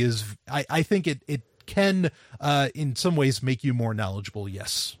handwriting is, I think it can, in some ways, make you more knowledgeable,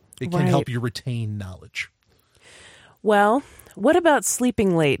 yes. It can help you retain knowledge. Well, what about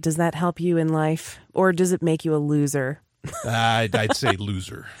sleeping late? Does that help you in life? Or does it make you a loser? I'd say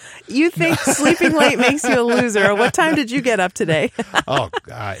loser. You think sleeping late makes you a loser? What time did you get up today?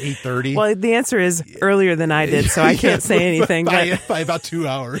 8:30. Well, the answer is earlier than I did, so I can't say anything. By about 2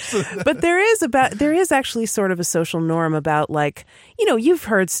 hours. But there is actually sort of a social norm about, like, you've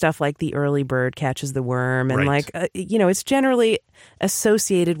heard stuff like the early bird catches the worm, and it's generally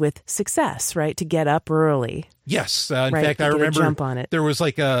associated with success, right? To get up early. Yes. In fact, I remember jump on it. There was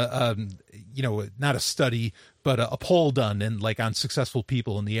like not a study, but a poll done and like on successful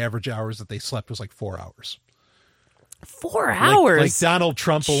people, and the average hours that they slept was like 4 hours. 4 hours? Like Donald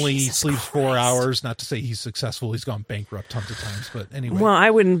Trump only Jesus sleeps Christ. 4 hours. Not to say he's successful. He's gone bankrupt tons of times, but anyway. Well,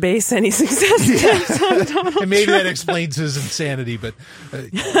 I wouldn't base any success on Donald And maybe Trump. that explains his insanity, but,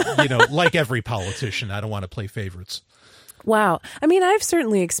 like every politician, I don't want to play favorites. Wow. I mean, I've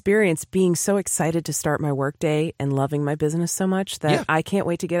certainly experienced being so excited to start my workday and loving my business so much that I can't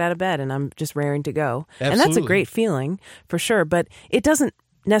wait to get out of bed, and I'm just raring to go. Absolutely. And that's a great feeling for sure, but it doesn't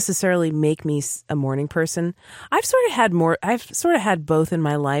necessarily make me a morning person. I've sort of had both in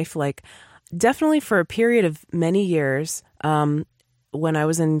my life, like definitely for a period of many years, when I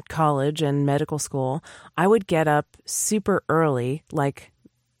was in college and medical school, I would get up super early, like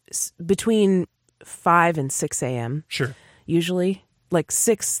between 5 and 6 a.m. Sure. Usually, like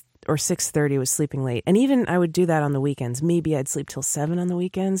 6 or 6:30 was sleeping late. And even I would do that on the weekends. Maybe I'd sleep till 7 on the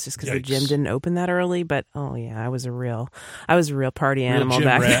weekends just because the gym didn't open that early. But I was a real party animal gym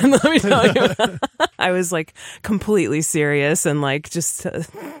back rat. then. Let me tell you, I was like completely serious and like just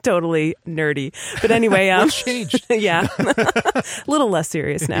totally nerdy. But anyway, What's changed? Yeah, a little less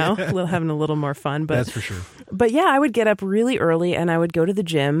serious now. Having a little more fun. But That's for sure. But yeah, I would get up really early and I would go to the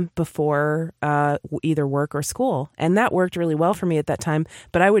gym before either work or school. And that worked really well for me at that time.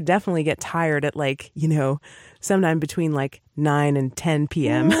 But I would definitely get tired at sometime between like 9 and 10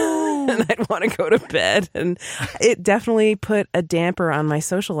 p.m. and I'd want to go to bed. And it definitely put a damper on my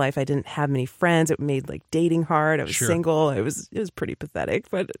social life. I didn't have many friends. It made like dating hard. I was single. It was pretty pathetic.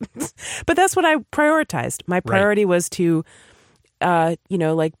 But that's what I prioritized. My priority was to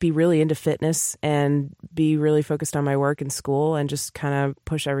be really into fitness and be really focused on my work and school and just kind of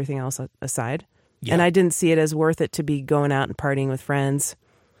push everything else aside. Yeah. And I didn't see it as worth it to be going out and partying with friends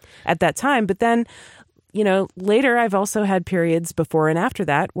at that time. But then, later I've also had periods before and after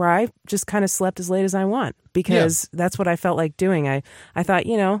that where I just kind of slept as late as I want because that's what I felt like doing. I thought,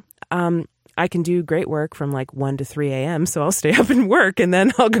 I can do great work from like 1 to 3 a.m. So I'll stay up and work and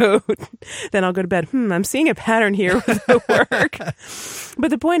then I'll go to bed. I'm seeing a pattern here with the work. But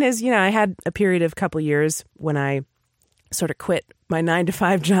the point is, I had a period of a couple years when I sort of quit my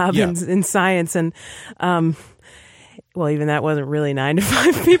 9-to-5 job in science. And, even that wasn't really 9 to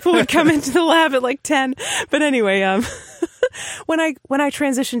 5. People would come into the lab at like 10. But anyway, when I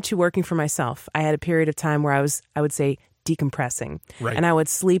transitioned to working for myself, I had a period of time where I would say decompressing. Right. And I would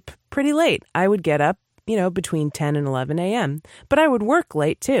sleep pretty late. I would get up, between 10 and 11 a.m. But I would work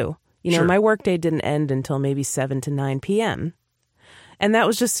late too. My workday didn't end until maybe 7 to 9 p.m. And that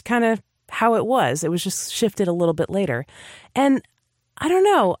was just kind of how it was. It was just shifted a little bit later. And I don't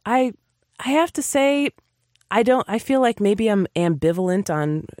know. I have to say, I feel like maybe I'm ambivalent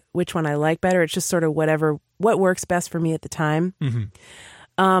on which one I like better. It's just sort of what works best for me at the time.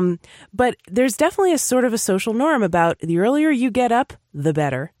 Mm-hmm. But there's definitely a sort of a social norm about the earlier you get up, the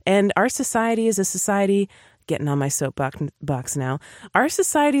better. And our society is a society, getting on my soapbox now, our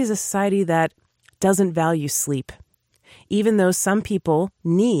society is a society that doesn't value sleep, even though some people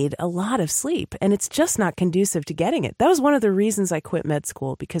need a lot of sleep and it's just not conducive to getting it. That was one of the reasons I quit med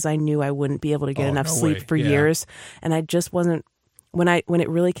school, because I knew I wouldn't be able to get enough sleep for years. And I just wasn't, when it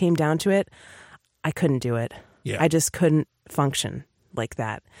really came down to it, I couldn't do it. Yeah. I just couldn't function like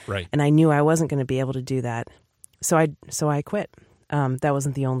that. Right. And I knew I wasn't going to be able to do that. So I quit. That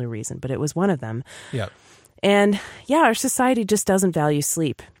wasn't the only reason, but it was one of them. Yeah. And our society just doesn't value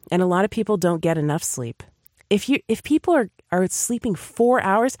sleep. And a lot of people don't get enough sleep. If people are sleeping 4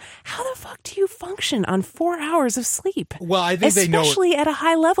 hours, how the fuck do you function on 4 hours of sleep? Well, I think especially they know, at a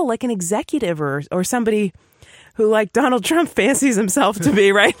high level, like an executive or somebody who like Donald Trump fancies himself to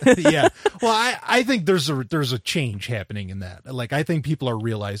be, right? Yeah. Well, I think there's a change happening in that. Like, I think people are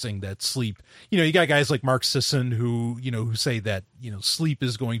realizing that sleep, you got guys like Mark Sisson who say that, sleep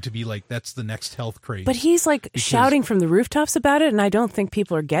is going to be like, that's the next health craze. But he's like shouting from the rooftops about it, and I don't think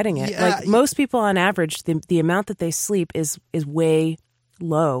people are getting it. Yeah, like most people on average, the amount that they sleep is way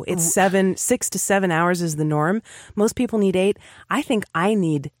low. It's 6 to 7 hours is the norm. Most people need 8. I think I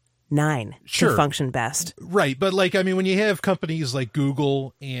need 9 to function best. Right. But like, I mean, when you have companies like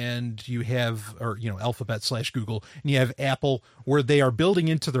Google and you have, or, Alphabet / Google, and you have Apple, where they are building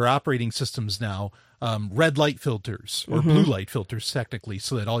into their operating systems now, red light filters or blue light filters technically,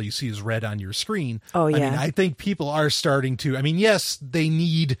 so that all you see is red on your screen. Oh, yeah. I mean, I think people are starting to, yes, they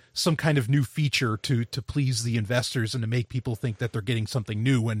need some kind of new feature to please the investors and to make people think that they're getting something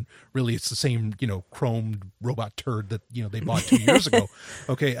new when really it's the same, chromed robot turd that, they bought 2 years ago.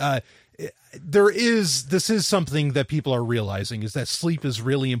 Okay. This is something that people are realizing, is that sleep is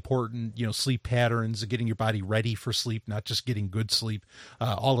really important. Sleep patterns, getting your body ready for sleep, not just getting good sleep.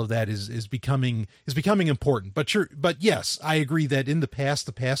 All of that is becoming important. But yes, I agree that in the past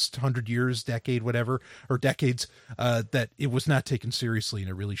 100 years, decade, whatever, or decades, that it was not taken seriously, and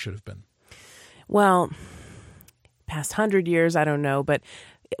it really should have been. Well, past 100 years, I don't know, but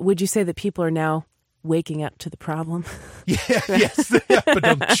would you say that people are now waking up to the problem? Yes.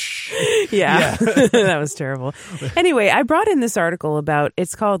 Yeah. That was terrible. Anyway, I brought in this article about,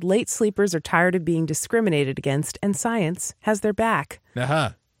 it's called Late Sleepers Are Tired of Being Discriminated Against and Science Has Their Back.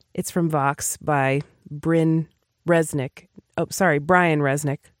 Uh-huh. It's from Vox by Brian Resnick.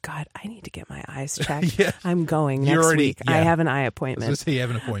 God, I need to get my eyes checked. Yeah. I'm going next week. Yeah. I have an eye appointment. I was gonna say you have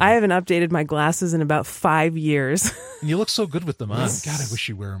an appointment. I haven't updated my glasses in about 5 years. And you look so good with them on. God, I wish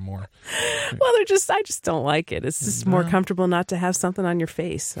you wear them more. Well, I just don't like it. It's just more comfortable not to have something on your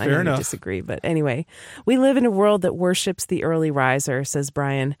face. Fair enough. I disagree, but anyway, we live in a world that worships the early riser, says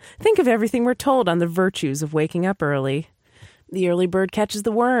Brian. Think of everything we're told on the virtues of waking up early. The early bird catches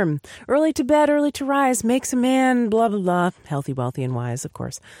the worm. Early to bed, early to rise makes a man, blah, blah, blah. Healthy, wealthy, and wise, of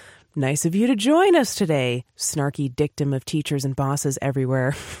course. Nice of you to join us today. Snarky dictum of teachers and bosses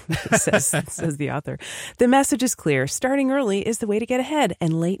everywhere, says the author. The message is clear. Starting early is the way to get ahead,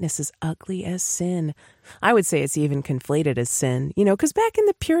 and lateness is ugly as sin. I would say it's even conflated as sin, because back in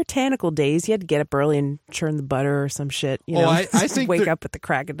the puritanical days, you had to get up early and churn the butter or some shit. I think wake up at the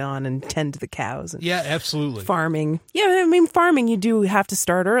crack of dawn and tend to the cows. And yeah, absolutely. Farming. Yeah, I mean, farming, you do have to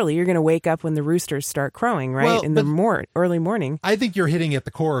start early. You're going to wake up when the roosters start crowing, right? Well, in the early morning. I think you're hitting at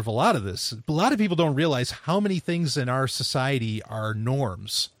the core of a lot of this. A lot of people don't realize how many things in our society are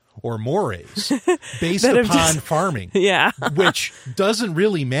norms or mores based upon farming. Yeah. Which doesn't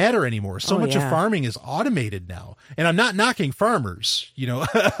really matter anymore. So much of farming is automated now. And I'm not knocking farmers.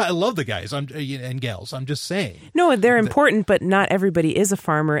 I love the guys and gals. I'm just saying. No, they're important, but not everybody is a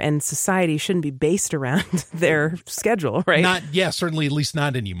farmer, and society shouldn't be based around their schedule, right? Certainly at least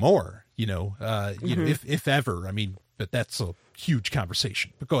not anymore, if ever. I mean, but that's a huge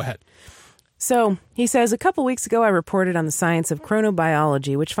conversation. But go ahead. So, he says, a couple weeks ago I reported on the science of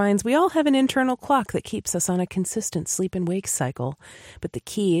chronobiology, which finds we all have an internal clock that keeps us on a consistent sleep and wake cycle. But the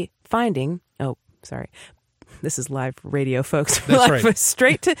key finding... Oh, sorry. This is live radio, folks. That's right.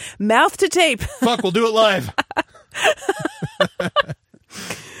 Straight to... mouth to tape. Fuck, we'll do it live.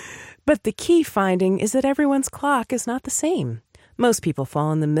 But the key finding is that everyone's clock is not the same. Most people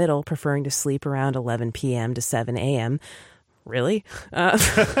fall in the middle, preferring to sleep around 11 p.m. to 7 a.m., Really? But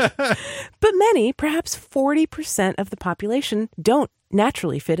many, perhaps 40% of the population, don't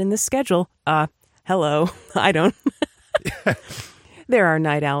naturally fit in this schedule. Hello, I don't. There are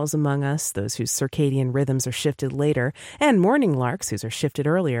night owls among us, those whose circadian rhythms are shifted later, and morning larks whose are shifted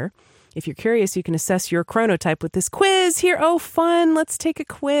earlier. If you're curious, you can assess your chronotype with this quiz here. Oh, fun. Let's take a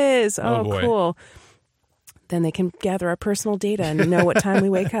quiz. Oh, cool. Then they can gather our personal data and know what time we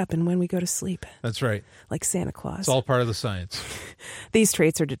wake up and when we go to sleep. That's right. Like Santa Claus. It's all part of the science. These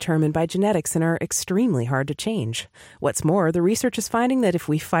traits are determined by genetics and are extremely hard to change. What's more, the research is finding that if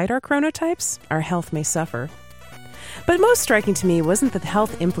we fight our chronotypes, our health may suffer. But most striking to me wasn't the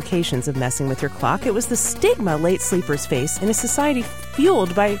health implications of messing with your clock. It was the stigma late sleepers face in a society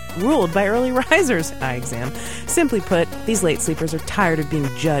ruled by early risers. Eye exam. Simply put, these late sleepers are tired of being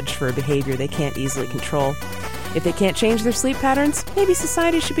judged for a behavior they can't easily control. If they can't change their sleep patterns, maybe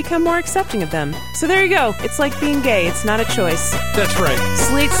society should become more accepting of them. So there you go. It's like being gay. It's not a choice. That's right.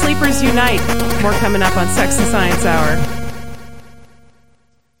 Sleepers unite. More coming up on Sex and Science Hour.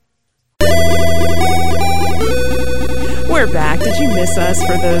 We're back. Did you miss us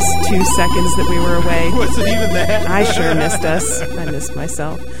for those 2 seconds that we were away? Was it even that? I sure missed us. I missed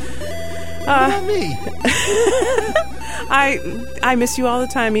myself. Not me. I miss you all the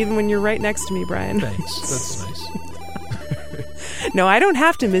time, even when you're right next to me, Brian. Thanks. That's nice. No, I don't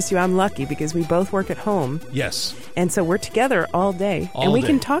have to miss you. I'm lucky because we both work at home. Yes. And so we're together all day. All and we day.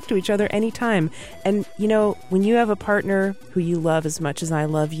 can talk to each other anytime. And, you know, when you have a partner who you love as much as I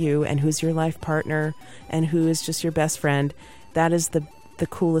love you and who's your life partner and who is just your best friend, that is the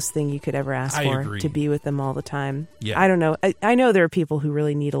coolest thing you could ever ask I for, agree. to be with them all the time. Yeah. I don't know. I know there are people who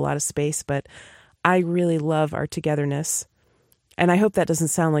really need a lot of space, but I really love our togetherness. And I hope that doesn't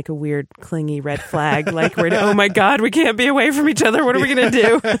sound like a weird, clingy red flag, like we're, oh my God, we can't be away from each other. What are we going to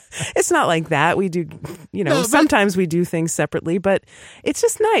do? It's not like that. We do, you know, sometimes we do things separately, but it's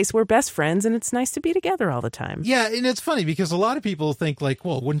just nice. We're best friends and it's nice to be together all the time. Yeah, and it's funny because a lot of people think like,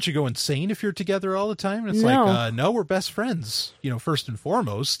 well, wouldn't you go insane if you're together all the time? And it's No. like, no, we're best friends, you know, first and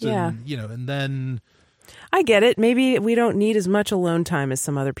foremost. Yeah. And, you know, and then, I get it. Maybe we don't need as much alone time as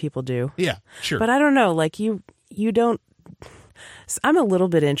some other people do. yeah, sure. But I don't know, like you don't. I'm a little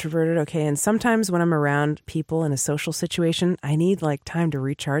bit introverted, okay, and sometimes when I'm around people in a social situation, I need like time to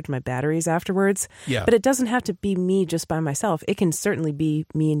recharge my batteries afterwards. Yeah. But it doesn't have to be me just by myself. It can certainly be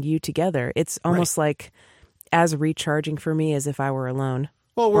me and you together. It's almost like as recharging for me as if I were alone.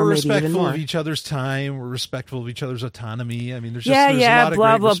 Well, we're or maybe even respectful more. of each other's time. We're respectful of each other's autonomy. I mean, there's just Yeah, there's a yeah, lot of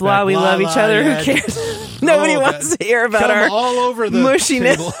blah, great blah, respect. blah. We love each other. yeah. Who cares? Nobody wants to hear about Come our all over the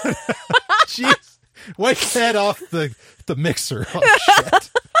mushiness. table. Jeez. Wipe that off the mixer. Oh,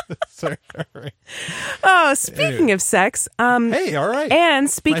 shit. Sorry. All right. Oh, speaking of sex, Hey, all right. and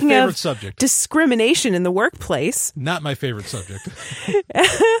speaking My favorite of subject. discrimination in the workplace, Not my favorite subject.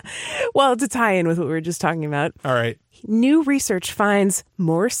 well, to tie in with what we were just talking about, All right. new research finds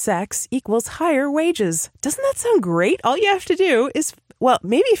more sex equals higher wages. Doesn't that sound great? All you have to do is, well,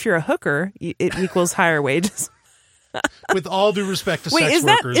 maybe if you're a hooker, it equals higher wages. With all due respect to Wait, sex is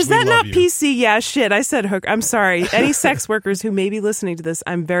that workers, is we that love not you. PC? Yeah, shit. I said hooker. I'm sorry. Any sex workers who may be listening to this,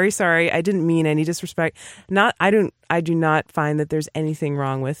 I'm very sorry. I didn't mean any disrespect. I do not find that there's anything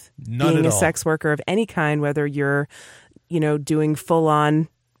wrong with None being at a all. sex worker of any kind, whether you're, you know, doing full on.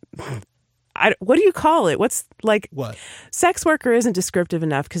 What do you call it? What's like What? sex worker isn't descriptive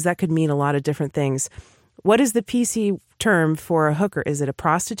enough because that could mean a lot of different things. What is the PC term for a hooker? Is it a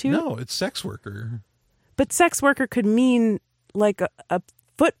prostitute? No, it's sex worker. But sex worker could mean like a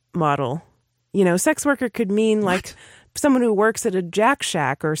foot model. You know, sex worker could mean like someone who works at a Jack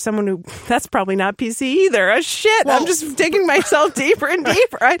Shack or someone who, that's probably not PC either. Oh, shit. Well, I'm just digging myself deeper and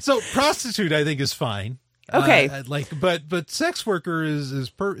deeper. So prostitute, I think, is fine. Okay. But sex worker is the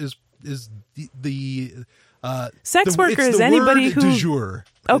Sex the- worker it's is the anybody word who- du jour.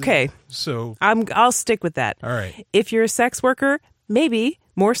 Okay. So I'll stick with that. all right. If you're a sex worker, maybe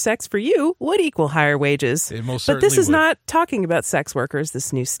more sex for you would equal higher wages. It most but this certainly is would. not talking about sex workers,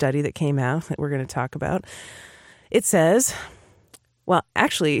 this new study that came out that we're going to talk about. It says, well,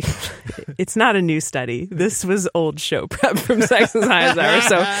 actually, it's not a new study. This was old show prep from Sex and Science Hour,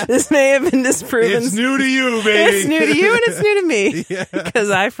 so this may have been disproven. It's new to you, baby. It's new to you and it's new to me because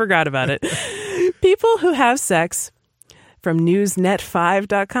I forgot about it. People who have sex, from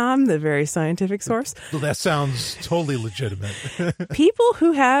newsnet5.com, the very scientific source, Well, that sounds totally legitimate. people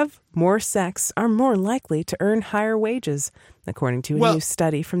who have more sex are more likely to earn higher wages, according to a Well- new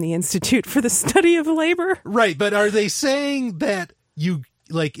study from the Institute for the Study of Labor. Right, but are they saying that you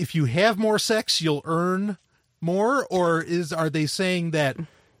like if you have more sex you'll earn more, or are they saying that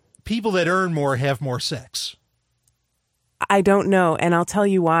people that earn more have more sex? I don't know, and I'll tell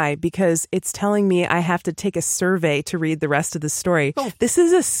you why, because it's telling me I have to take a survey to read the rest of the story. Oh. This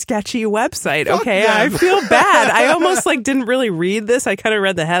is a sketchy website, Fuck okay? them. I feel bad. I almost didn't really read this. I kind of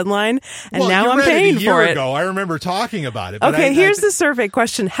read the headline, and Well, now you I'm read paying it a year for it. ago. I remember talking about it. But Okay, I here's the survey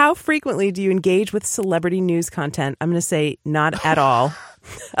question. How frequently do you engage with celebrity news content? I'm going to say not at all.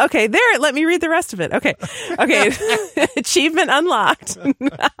 Okay, there. Let me read the rest of it. Okay. Achievement unlocked.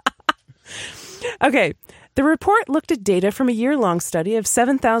 Okay. The report looked at data from a year-long study of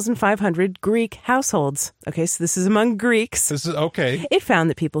 7,500 Greek households. Okay, so this is among Greeks. This is okay. It found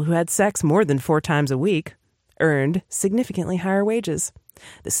that people who had sex more than 4 times a week earned significantly higher wages.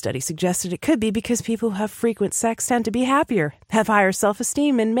 The study suggested it could be because people who have frequent sex tend to be happier, have higher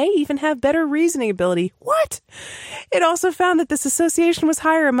self-esteem, and may even have better reasoning ability. What? It also found that this association was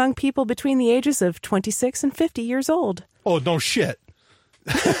higher among people between the ages of 26 and 50 years old. Oh, no shit.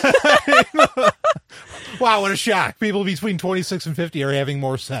 Wow, what a shock. People between 26 and 50 are having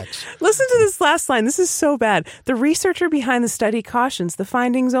more sex. Listen to this last line. This is so bad. The researcher behind the study cautions the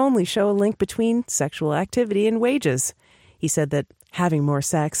findings only show a link between sexual activity and wages. He said that having more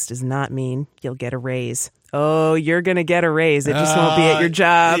sex does not mean you'll get a raise. Oh, you're going to get a raise. It just won't be at your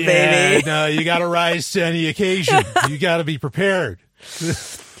job, baby. No, you got to rise to any occasion. You got to be prepared.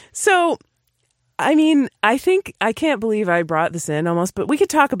 So, I mean, I can't believe I brought this in almost, but we could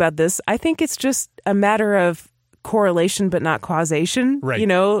talk about this. I think it's just a matter of correlation, but not causation. Right. You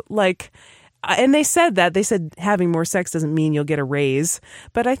know, like, and they said having more sex doesn't mean you'll get a raise.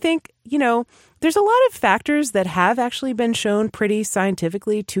 But I think, you know, there's a lot of factors that have actually been shown pretty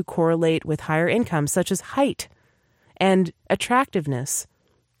scientifically to correlate with higher income, such as height and attractiveness.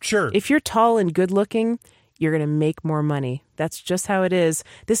 Sure. If you're tall and good looking, you're going to make more money. That's just how it is.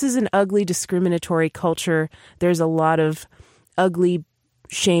 This is an ugly, discriminatory culture. There's a lot of ugly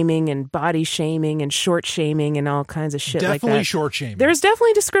shaming and body shaming and short shaming and all kinds of shit like that. Definitely short shaming. There's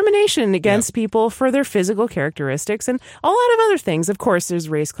definitely discrimination against people for their physical characteristics and a lot of other things. Of course, there's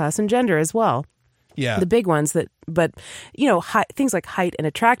race, class, and gender as well. Yeah. The big ones but you know, things like height and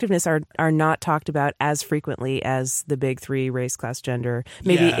attractiveness are not talked about as frequently as the big three: race, class, gender,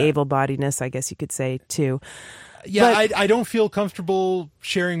 maybe able-bodiedness, I guess you could say too. Yeah, I don't feel comfortable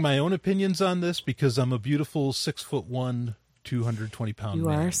sharing my own opinions on this because I'm a beautiful 6'1", 220-pound You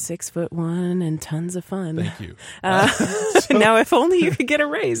man. are 6'1" and tons of fun. Thank you. Now, if only you could get a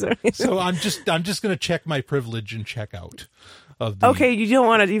raise. So I'm just going to check my privilege and check out. Okay, you don't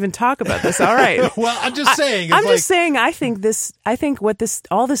want to even talk about this. All right. Well, I'm just saying. I'm just saying. I think what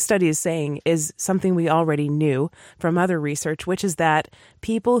all this study is saying is something we already knew from other research, which is that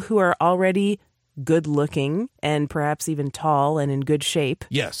people who are already good looking and perhaps even tall and in good shape,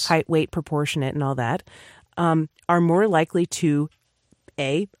 yes, height, weight, proportionate, and all that, are more likely to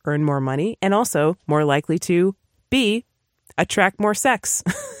A, earn more money, and also more likely to B, attract more sex.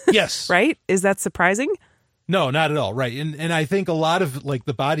 Yes. Right? Is that surprising? No, not at all. Right. And I think a lot of like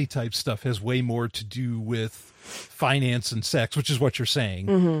the body type stuff has way more to do with finance and sex, which is what you're saying,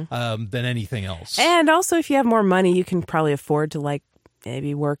 than anything else. And also, if you have more money, you can probably afford to like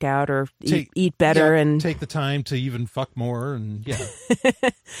maybe work out or eat better and take the time to even fuck more. And yeah.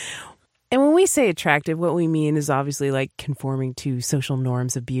 And when we say attractive, what we mean is obviously like conforming to social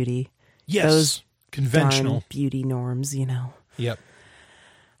norms of beauty. Yes. Those conventional darn beauty norms, you know. Yep.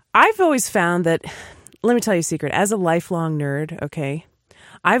 I've always found that, let me tell you a secret, as a lifelong nerd, okay,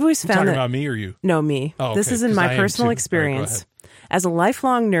 I've always found that... Talking about me or you? No, me. Oh, okay. This is in my personal experience. As a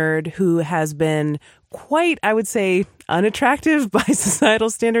lifelong nerd who has been quite, I would say, unattractive by societal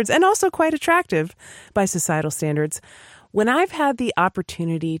standards and also quite attractive by societal standards, when I've had the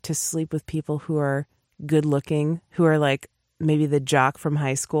opportunity to sleep with people who are good looking, who are like maybe the jock from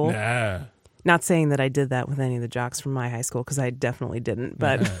high school. Nah. Not saying that I did that with any of the jocks from my high school, because I definitely didn't.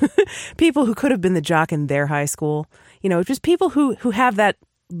 But people who could have been the jock in their high school, you know, just people who have that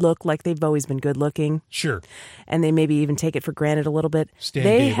look like they've always been good looking. Sure. And they maybe even take it for granted a little bit.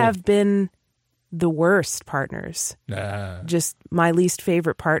 They have been the worst partners. Just my least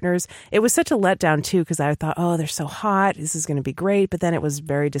favorite partners. It was such a letdown, too, because I thought, oh, they're so hot. This is going to be great. But then it was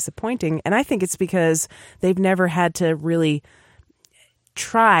very disappointing. And I think it's because they've never had to really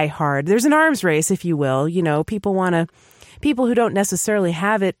try hard. There's an arms race, if you will. You know, people who don't necessarily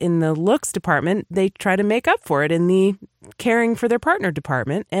have it in the looks department, they try to make up for it in the caring for their partner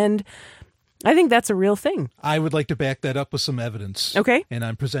department. And I think that's a real thing. I would like to back that up with some evidence. Okay. And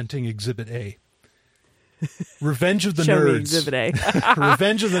I'm presenting Exhibit A. Revenge of the Show Nerds. Me Exhibit A.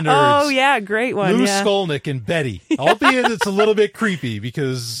 Revenge of the Nerds. Oh, yeah, great one. Lou yeah. Skolnick and Betty. Albeit it's a little bit creepy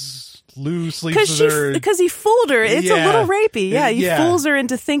because Lou sleeps with her. Because he fooled her. It's a little rapey. Yeah, he fools her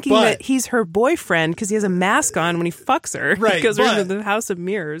into thinking that he's her boyfriend because he has a mask on when he fucks her. Right. He goes into the House of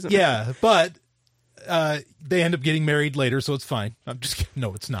Mirrors. Yeah, but they end up getting married later, so it's fine. I'm just kidding.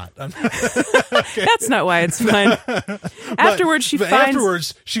 No, it's not. Okay. That's not why it's fine. Afterwards,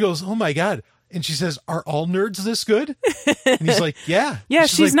 she goes, oh my God. And she says, are all nerds this good? And he's like, yeah. Yeah,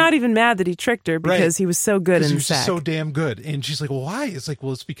 she's like, not even mad that he tricked her because he was so good in he was sack. Just so damn good. And she's like, well, why? It's like,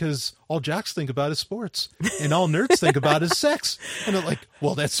 well, it's because all jocks think about is sports and all nerds think about is sex. And I'm like,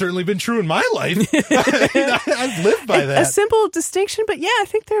 well, that's certainly been true in my life. I've lived by that. A simple distinction, but yeah, I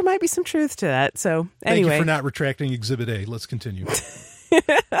think there might be some truth to that. So anyway. Thank you for not retracting Exhibit A. Let's continue.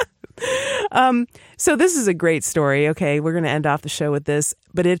 So this is a great story. Okay, we're going to end off the show with this,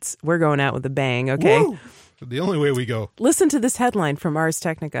 but we're going out with a bang. Okay, woo! The only way we go. Listen to this headline from Ars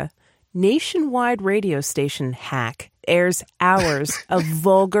Technica: nationwide radio station hack airs hours of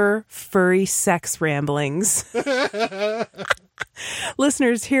vulgar furry sex ramblings.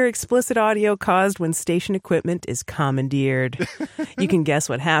 Listeners hear explicit audio caused when station equipment is commandeered. You can guess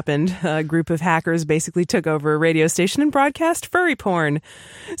what happened. A group of hackers basically took over a radio station and broadcast furry porn.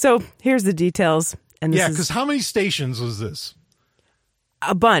 So here's the details. And because how many stations was this?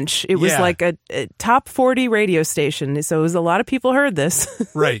 A bunch. It was like a top 40 radio station. So it was a lot of people heard this.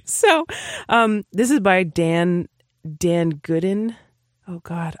 Right. So this is by Dan Gooden. Oh,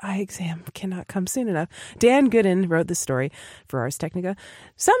 God, eye exam cannot come soon enough. Dan Gooden wrote this story for Ars Technica.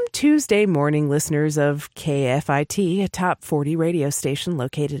 Some Tuesday morning listeners of KFIT, a top 40 radio station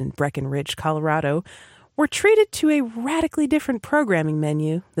located in Breckenridge, Colorado, were treated to a radically different programming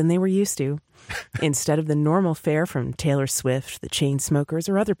menu than they were used to. Instead of the normal fare from Taylor Swift, the Chainsmokers,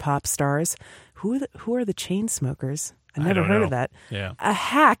 or other pop stars, who are the Chainsmokers? I've never heard of that. Yeah. A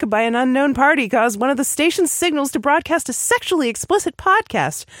hack by an unknown party caused one of the station's signals to broadcast a sexually explicit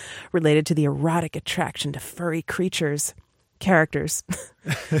podcast related to the erotic attraction to furry characters.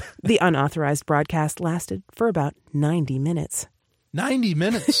 The unauthorized broadcast lasted for about 90 minutes. 90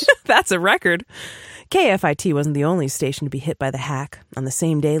 minutes? That's a record. KFIT wasn't the only station to be hit by the hack. On the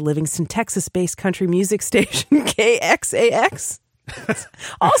same day, Livingston, Texas-based country music station KXAX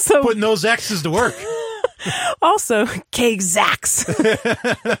also putting those X's to work. Also,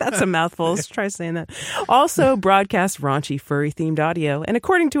 KZax. That's a mouthful. Let's try saying that. Also broadcast raunchy furry-themed audio. And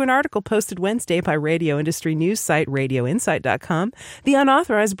according to an article posted Wednesday by radio industry news site RadioInsight.com, the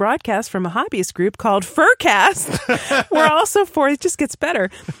unauthorized broadcast from a hobbyist group called Furcast were also forced. It just gets better.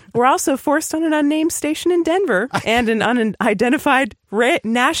 We're also forced on an unnamed station in Denver and an unidentified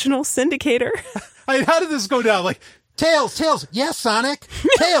national syndicator. How did this go down? Like, Tails. Yes, Sonic.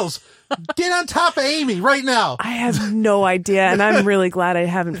 Tails. Get on top of Amy right now. I have no idea, and I'm really glad I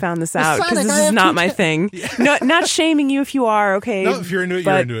haven't found this out, because this is not my thing. No, not shaming you if you are, okay? No, if you're into it,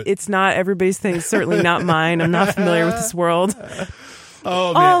 but you're into it. It's not everybody's thing. It's certainly not mine. I'm not familiar with this world.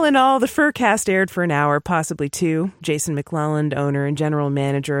 Oh, man. All in all, the Furcast aired for an hour, possibly two. Jason McClelland, owner and general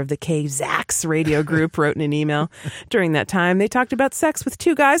manager of the KZax radio group, wrote in an email. During that time, they talked about sex with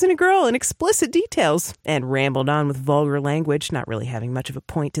two guys and a girl in explicit details and rambled on with vulgar language, not really having much of a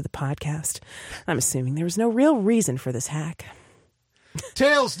point to the podcast. I'm assuming there was no real reason for this hack.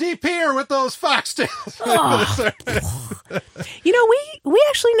 Tails, deep here with those foxtails. You know, we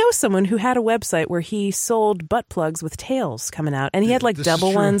actually know someone who had a website where he sold butt plugs with tails coming out, and he had like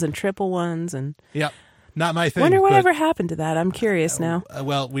double ones and triple ones, and yeah, not my thing. Wonder whatever happened to that. I'm curious now.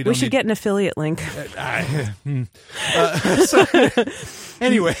 Well, we should get an affiliate link.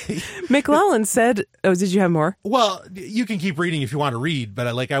 Anyway, McClelland said, "Oh, did you have more?" Well, you can keep reading if you want to read, but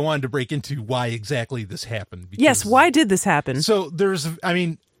I wanted to break into why exactly this happened. Because, yes, why did this happen? So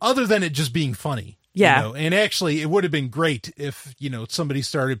other than it just being funny, yeah, and actually, it would have been great if somebody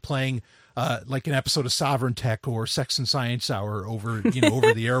started playing like an episode of Sovereign Tech or Sex and Science Hour over the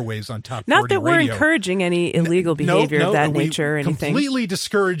airwaves on Top 40 Not that we're radio. Encouraging any illegal behavior of that nature or anything. Completely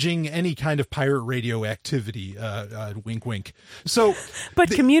discouraging any kind of pirate radio activity. Wink, wink. So,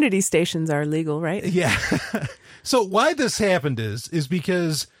 but community stations are legal, right? Yeah. So why this happened is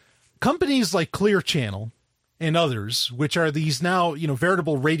because companies like Clear Channel and others, which are these now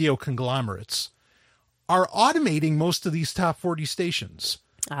veritable radio conglomerates, are automating most of these Top 40 stations.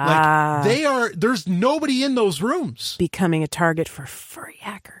 Like there's nobody in those rooms. Becoming a target for furry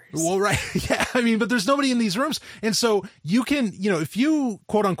hackers. Well, right. Yeah. But there's nobody in these rooms. And so you can, if you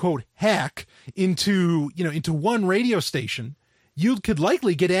quote unquote hack into one radio station, you could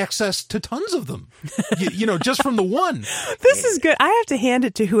likely get access to tons of them, just from the one. This is good. I have to hand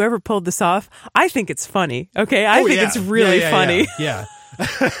it to whoever pulled this off. I think it's funny. Okay. I think it's really funny. Yeah.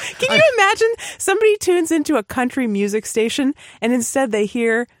 Can you imagine somebody tunes into a country music station and instead they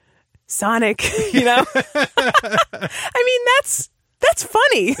hear Sonic, that's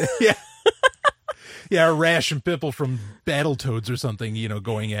funny. Yeah. Yeah, Rash and Pipple from Battletoads or something,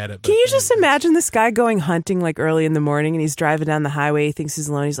 going at it. Can you just imagine this guy going hunting like early in the morning and he's driving down the highway, he thinks he's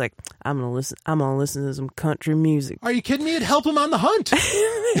alone, he's like, I'm gonna listen to some country music. Are you kidding me? It'd help him on the hunt.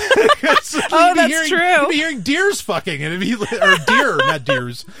 That's true. You'd be hearing deers fucking, or deer, not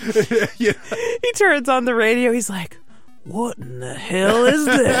deers. Yeah. He turns on the radio, he's like, what in the hell is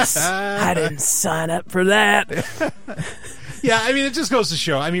this? I didn't sign up for that. Yeah, it just goes to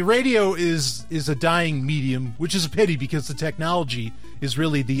show. Radio is a dying medium, which is a pity because the technology is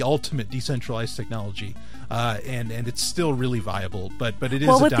really the ultimate decentralized technology, and it's still really viable. But it is a dying medium.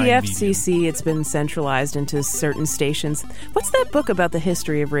 Well, with the FCC, it's been centralized into certain stations. What's that book about the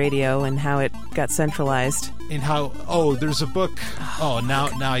history of radio and how it got centralized? And how? Oh, there's a book. Oh, now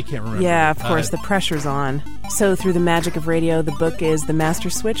I can't remember. Yeah, of course, the pressure's on. So, through the magic of radio, the book is The Master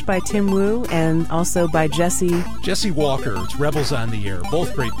Switch by Tim Wu and also by Jesse Walker. It's Rebels on the Air.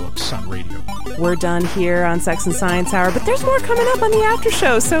 Both great books on radio. We're done here on Sex and Science Hour, but there's more coming up on the after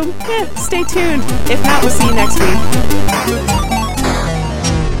show, so stay tuned. If not, we'll see you next week.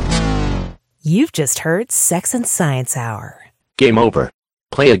 You've just heard Sex and Science Hour. Game over.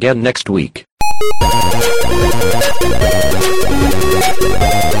 Play again next week.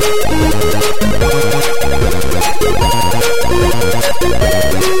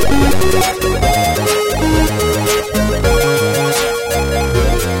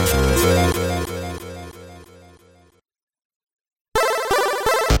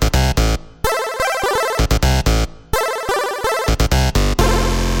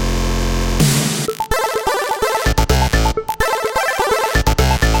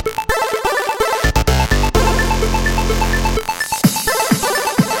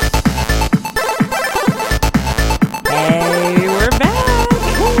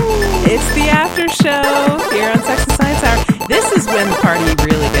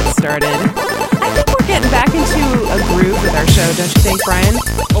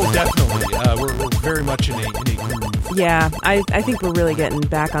 Yeah, I think we're really getting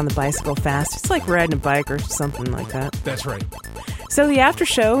back on the bicycle fast. It's like riding a bike or something like that. That's right. So the after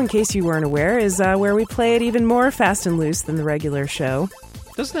show, in case you weren't aware, is where we play it even more fast and loose than the regular show.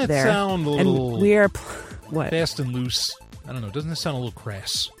 Doesn't that sound a little... And we are... What? Fast and loose. I don't know. Doesn't it sound a little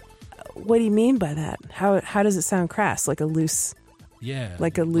crass? What do you mean by that? How does it sound crass? Like a loose... Yeah.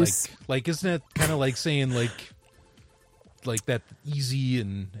 Like a loose... Like isn't it kind of like saying like that easy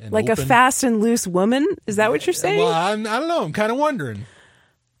and like open? A fast and loose woman? Is that what you're saying? Well, I don't know. I'm kind of wondering.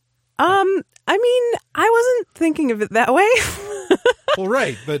 I mean, I wasn't thinking of it that way. Well,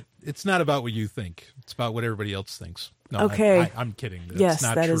 right, but it's not about what you think. It's about what everybody else thinks. No, okay. I'm kidding. That's yes,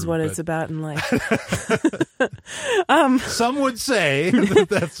 not that true, is what but... it's about in life. Some would say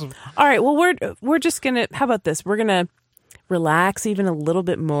that's... All right, well, we're just going to... How about this? We're going to relax even a little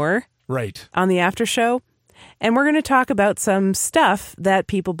bit more. Right. On the after show. And we're going to talk about some stuff that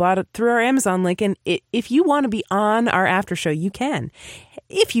people bought through our Amazon link. And if you want to be on our after show, you can.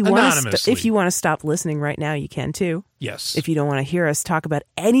 If you want to stop listening right now, you can too. Yes. If you don't want to hear us talk about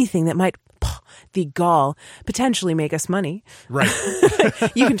anything that might, the gall, potentially make us money. Right.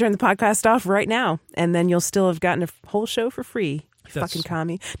 You can turn the podcast off right now, and then you'll still have gotten a whole show for free. Fucking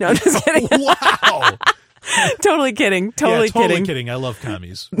commie. No, I'm just kidding. Wow. Totally kidding. Totally kidding. I love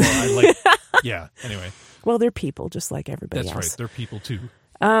commies. Well, yeah. Anyway. Well, they're people just like everybody else. That's right. They're people too.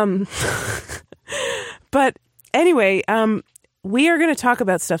 But anyway, we are going to talk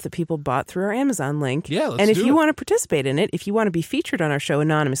about stuff that people bought through our Amazon link. Yeah, let's do it. And if you want to participate in it, if you want to be featured on our show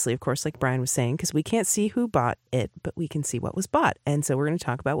anonymously, of course, like Brian was saying, because we can't see who bought it, but we can see what was bought. And so we're going to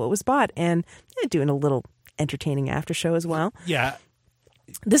talk about what was bought and doing a little entertaining after show as well. Yeah.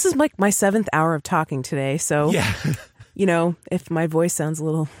 This is like my 7th hour of talking today. So, yeah. If my voice sounds a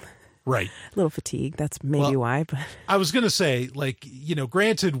little fatigued, that's maybe why. But I was going to say,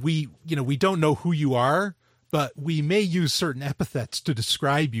 granted, we don't know who you are, but we may use certain epithets to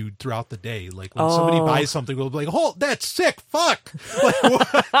describe you throughout the day. Like when somebody buys something, we'll be like, "Oh, that's sick! Fuck!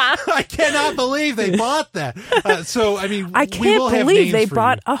 I cannot believe they bought that." So, I mean, I can't believe they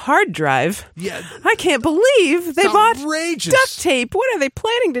bought a hard drive. Yeah, I can't believe they bought outrageous duct tape. What are they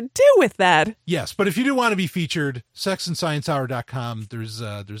planning to do with that? Yes, but if you do want to be featured, sexandsciencehour.com. There's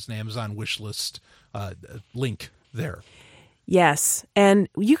an Amazon wish list link there. Yes, and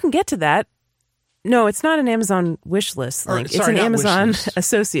you can get to that. No, it's not an Amazon wish list link. It's an Amazon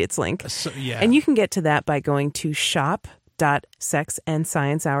Associates link. Yeah. And you can get to that by going to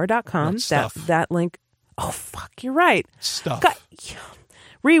shop.sexandsciencehour.com. That link. Oh, fuck, you're right. Stuff.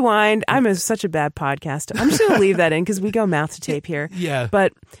 Rewind. I'm such a bad podcaster. I'm just going to leave that in because we go mouth to tape here. Yeah.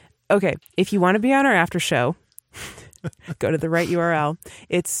 But, okay, if you want to be on our after show, go to the right URL.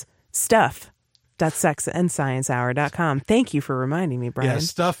 It's stuff.sexandsciencehour.com. Thank you for reminding me, Brian. Yeah,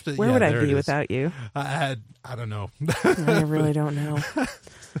 stuff. Where would I be without you? I don't know. I really don't know.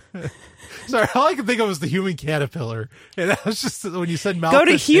 Sorry, all I could think of was the human caterpillar. And that was just when you said mouth go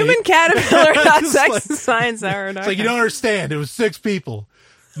to humancaterpillar.sexandsciencehour.com. It's like, you don't understand. It was 6 people.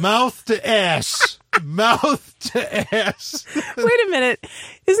 Mouth to ass. Mouth to ass. Wait a minute.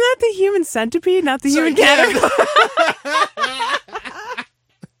 Isn't that the human centipede, not the human caterpillar?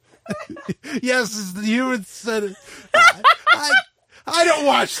 Yes, it's the human centipede. I don't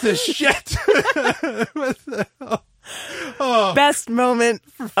watch this shit. Best moment.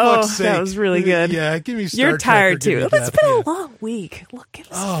 That was really good. Yeah, give me Star You're Trek tired too. It's been a yeah. long week. Look,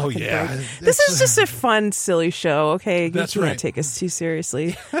 give us a break. Yeah. This is just a fun, silly show. Okay, That's you can't right. take us too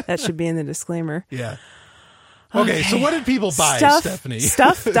seriously. That should be in the disclaimer. Yeah. Okay, so what did people buy, Stephanie?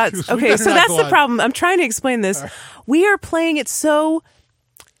 Stuff. That's okay. So that's the problem. I'm trying to explain this. Right. We are playing it so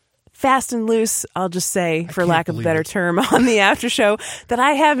fast and loose, I'll just say, for lack of a better term, on the after show, that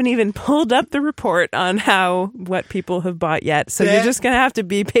I haven't even pulled up the report on what people have bought yet. So you're just going to have to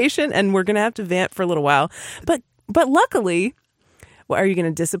be patient, and we're going to have to vamp for a little while. But luckily, Well, are you going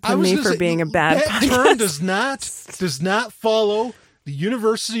to discipline me for being a bad that podcast? term does not follow the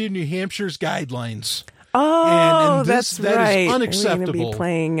University of New Hampshire's guidelines. Oh, and that's that right. is We're unacceptable. going to be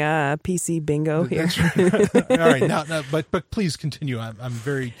playing PC bingo here. That's right. All right, now, but please continue. I'm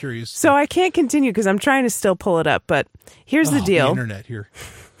very curious. So I can't continue because I'm trying to still pull it up. But here's the deal. The internet here.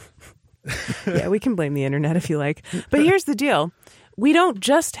 Yeah, we can blame the internet if you like. But here's the deal. We don't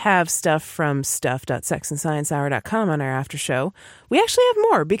just have stuff from stuff.sexandsciencehour.com on our after show. We actually have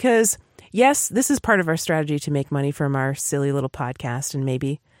more because, yes, this is part of our strategy to make money from our silly little podcast. And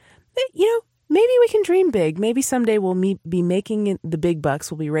maybe we can dream big. Maybe someday we'll be making the big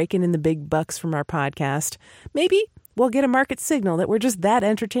bucks. We'll be raking in the big bucks from our podcast. Maybe we'll get a market signal that we're just that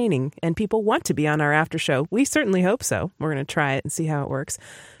entertaining and people want to be on our after show. We certainly hope so. We're going to try it and see how it works.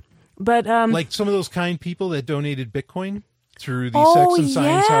 But like some of those kind people that donated Bitcoin through the Sex and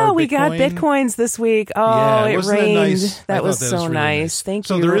Science Hour Bitcoin. We got Bitcoins this week. Oh, it rained. That was so really nice. Thank you.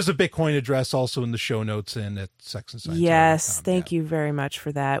 So there is a Bitcoin address also in the show notes and at Sex and Science. Yes, thank you very much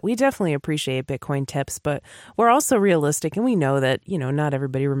for that. We definitely appreciate Bitcoin tips, but we're also realistic and we know that, not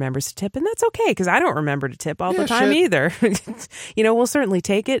everybody remembers to tip, and that's okay because I don't remember to tip all the time either. We'll certainly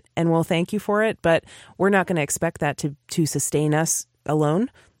take it and we'll thank you for it, but we're not going to expect that to sustain us alone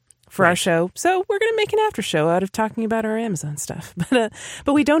for our show. So we're going to make an after show out of talking about our Amazon stuff. But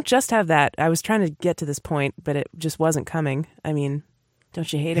we don't just have that. I was trying to get to this point, but it just wasn't coming. I mean,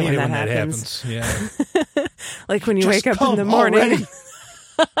 don't you hate it when that happens? Yeah. Like when you wake up in the morning.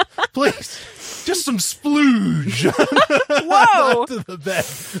 Please. Just some splooge. Whoa. To the bed.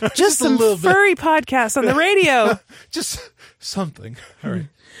 Just some furry podcasts on the radio. Just something. All right.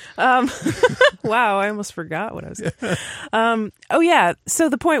 Wow, I almost forgot what I was oh yeah, so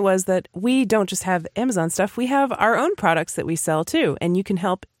the point was that we don't just have Amazon stuff, we have our own products that we sell too, and you can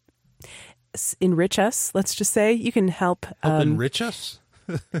help enrich us, let's just say. You can help enrich us?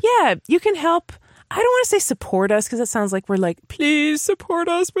 Yeah, you can help. I don't want to say support us because it sounds like we're like, please support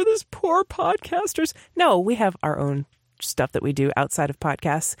us for this poor podcasters. No, we have our own stuff that we do outside of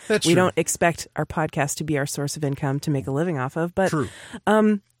podcasts. That's we true. Don't expect our podcast to be our source of income to make a living off of, but true.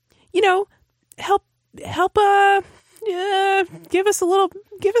 Help give us a little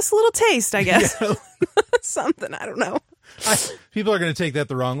taste, I guess. Yeah. Something, I don't know. People are going to take that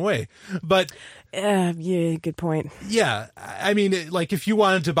the wrong way, but yeah, good point. Yeah, I mean, like if you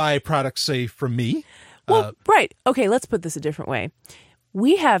wanted to buy products, say from me, well, right? Okay, let's put this a different way.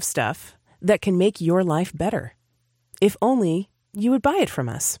 We have stuff that can make your life better, if only you would buy it from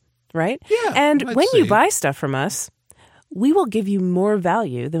us, right? Yeah, and I'd when say. you buy stuff from us, we will give you more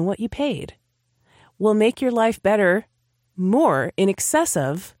value than what you paid. We'll make your life better more in excess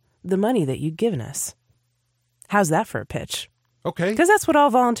of the money that you've given us. How's that for a pitch? Okay. Because that's what all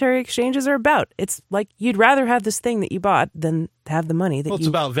voluntary exchanges are about. It's like you'd rather have this thing that you bought than have the money that you it's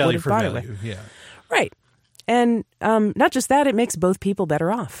about value would have for bought value. it with. Yeah. Right. And not just that, it makes both people better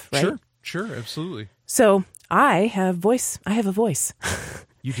off, right? Sure, absolutely. So I have a voice.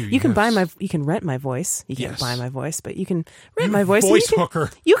 You do. You can you can rent my voice. You can't buy my voice, but you can rent my voice. Voice hooker.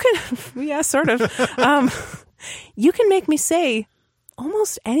 You can, yeah, sort of. You can make me say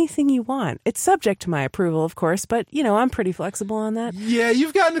almost anything you want. It's subject to my approval, of course, but I'm pretty flexible on that. Yeah,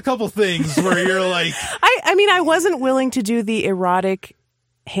 you've gotten a couple things where you're like, I mean, I wasn't willing to do the erotic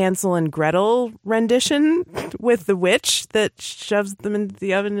Hansel and Gretel rendition with the witch that shoves them into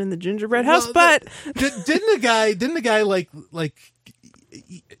the oven in the gingerbread house, but didn't the guy like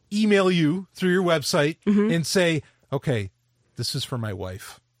email you through your website and say, okay, this is for my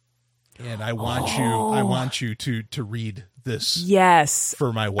wife, and I want you to read this. Yes,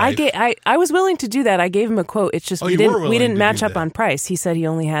 for my wife. I was willing to do that. I gave him a quote. It's just we didn't match up on price. He said he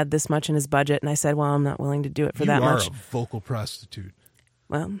only had this much in his budget, and I said, well, I'm not willing to do it for that much. You are a vocal prostitute.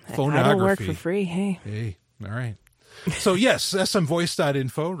 Well, I don't work for free. Hey, all right. So yes,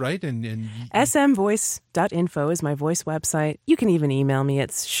 smvoice.info, right? And smvoice.info is my voice website. You can even email me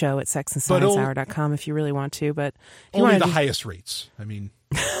at show@sexandsciencehour.com if you really want to, but if you only want the highest rates. I mean,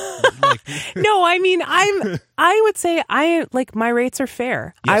 no, I mean, I would say my rates are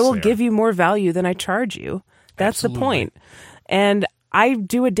fair. Yes, I will they give you more value than I charge you. That's Absolutely. the point. And I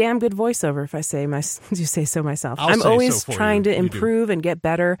do a damn good voiceover if I do say so myself. I'm always trying to improve and get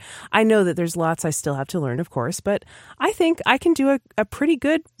better. I know that there's lots I still have to learn, of course, but I think I can do a pretty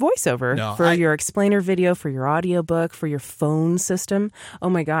good voiceover for your explainer video, for your audiobook, for your phone system. Oh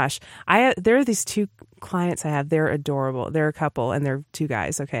my gosh. There are these two clients I have. They're adorable. They're a couple and they're two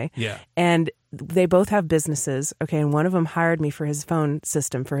guys, okay? Yeah. And they both have businesses, okay? And one of them hired me for his phone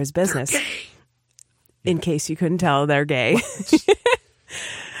system for his business. In case you couldn't tell, they're gay.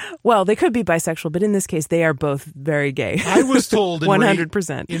 Well, they could be bisexual, but in this case, they are both very gay. I was told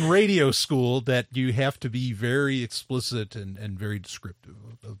 100% in radio school that you have to be very explicit and very descriptive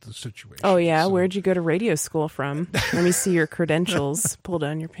of the situation. Oh, yeah? So, Where'd you go to radio school from? Let me see your credentials. Pull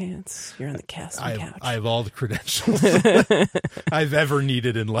down your pants. You're on the casting couch. I have all the credentials I've ever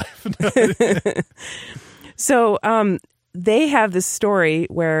needed in life. So they have this story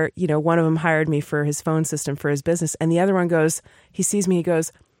where, one of them hired me for his phone system for his business, and the other one goes, he sees me, he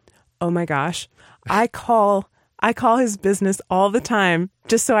goes, oh my gosh, I call his business all the time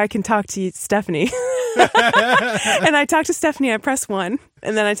just so I can talk to Stephanie. And I talk to Stephanie, I press 1,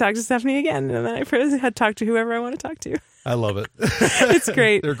 and then I talk to Stephanie again, and then I talk to whoever I want to talk to. I love it. It's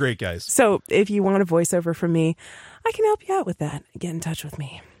great. They're great guys. So if you want a voiceover from me, I can help you out with that. Get in touch with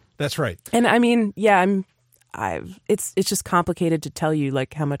me. That's right. And I mean, yeah, it's just complicated to tell you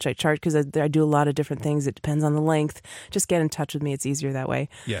like how much I charge because I do a lot of different things. It depends on the length. Just get in touch with me. It's easier that way.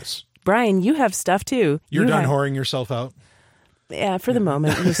 Yes. Brian, you have stuff too. You're done whoring yourself out? Yeah, for the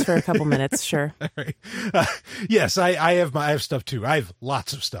moment, just for a couple minutes, sure. All right. Yes, I have stuff too. I have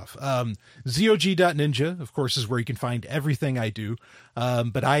lots of stuff. ZOG.ninja, of course, is where you can find everything I do.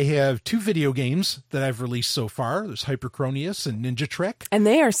 But I have 2 video games that I've released so far. There's Hyperchronius and Ninja Trek. And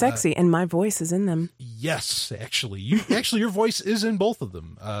they are sexy, and my voice is in them. Yes, actually. Your voice is in both of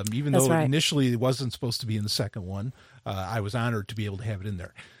them. Even though initially it wasn't supposed to be in the second one. I was honored to be able to have it in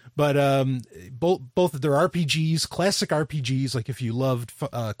there. But both of their RPGs, classic RPGs, like if you loved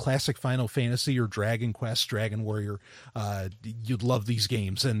classic Final Fantasy or Dragon Quest, Dragon Warrior, you'd love these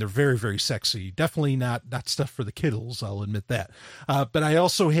games. And they're very, very sexy. Definitely not stuff for the kiddles, I'll admit that. But I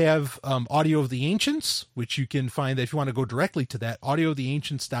also have Audio of the Ancients, which you can find that if you want to go directly to that,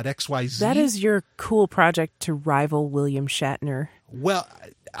 audiooftheancients.xyz. That is your cool project to rival William Shatner. Well,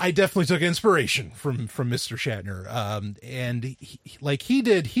 I definitely took inspiration from Mr. Shatner. And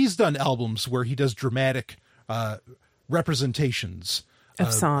he's done albums where he does dramatic representations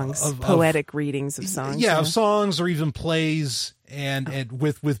of songs, poetic readings of songs. Yeah, of songs or even plays and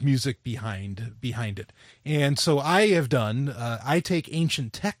with music behind it. And so I have done, I take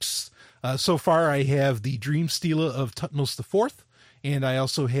ancient texts. So far I have the Dream Stela of Tutmos IV. And I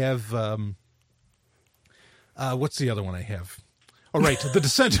also have, what's the other one I have? Oh, right, The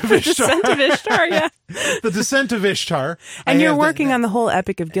Descent of Ishtar. The Descent of Ishtar, yeah. The Descent of Ishtar. And you're working on the whole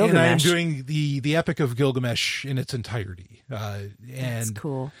Epic of Gilgamesh. And I'm doing the Epic of Gilgamesh in its entirety. That's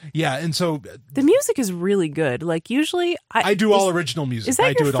cool. Yeah, and so... The music is really good. Like, usually... I do all original music.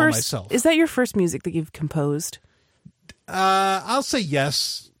 I do it all myself. Is that your first music that you've composed? I'll say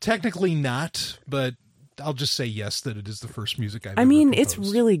yes. Technically not, but... I'll just say yes, that it is the first music I've ever composed. It's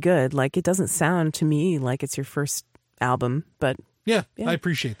really good. Like, it doesn't sound to me like it's your first album, but... Yeah, I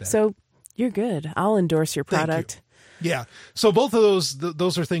appreciate that. So you're good. I'll endorse your product. Thank you. Yeah. So both of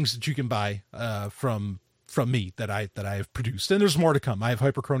those are things that you can buy from me that I have produced. And there's more to come. I have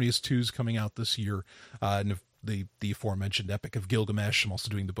Hyperchronius 2s coming out this year. And the aforementioned Epic of Gilgamesh. I'm also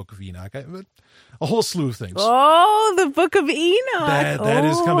doing the Book of Enoch. A whole slew of things. Oh, the Book of Enoch. That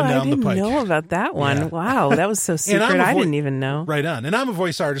is coming down the pike. I didn't know about that one. Yeah. Wow, that was so secret. I didn't even know. Right on. And I'm a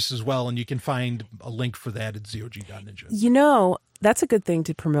voice artist as well, and you can find a link for that at ZOG.ninja. That's a good thing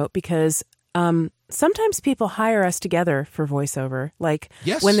to promote because sometimes people hire us together for voiceover. Like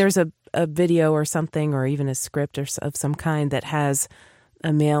when there's a video or something, or even a script of some kind that has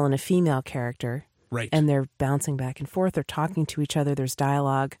a male and a female character. Right. And they're bouncing back and forth. They're talking to each other. There's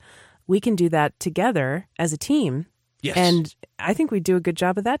dialogue. We can do that together as a team. Yes. And I think we do a good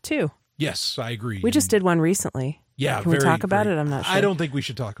job of that, too. Yes, I agree. We just did one recently. Yeah. Can we talk about it? I'm not sure. I don't think we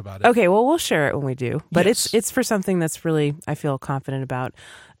should talk about it. Okay, well, we'll share it when we do. But it's for something that's really, I feel confident about.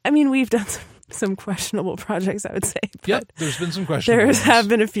 I mean, we've done some questionable projects, I would say. Yep, there's been some questionable ones. Have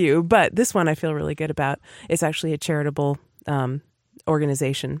been a few. But this one I feel really good about. It's actually a charitable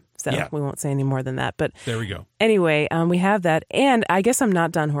organization, so we won't say any more than that. But there we go. Anyway, we have that, and I guess I'm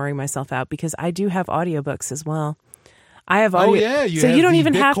not done whoring myself out because I do have audiobooks as well. I have audio. Oh yeah, so you don't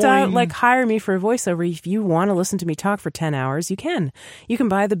even have to like hire me for a voiceover. If you want to listen to me talk for 10 hours, you can. You can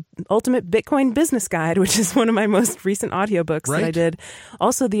buy the Ultimate Bitcoin Business Guide, which is one of my most recent audiobooks that I did.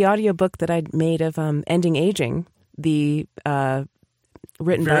 Also, the audiobook that I made of Ending Aging, the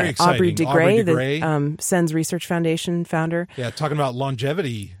written Very by exciting. Aubrey de Grey, the SENS Research Foundation founder. Yeah, talking about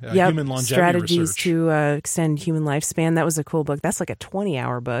longevity, human longevity strategies research. to extend human lifespan. That was a cool book. That's like a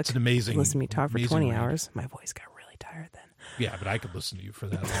 20-hour book. It's an amazing. Listen to me talk for 20 read. hours. My voice got really tired then. Yeah, but I could listen to you for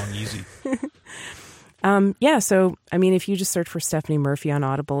that long, easy. So, I mean, if you just search for Stephanie Murphy on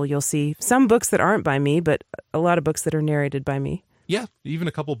Audible, you'll see some books that aren't by me, but a lot of books that are narrated by me. Yeah, even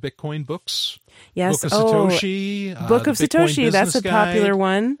a couple Bitcoin books. Yes. Book of Satoshi. Book of the Bitcoin Satoshi. That's a Business popular Guide.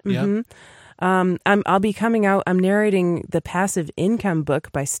 one. Yeah. I'll be coming out. I'm narrating the Passive Income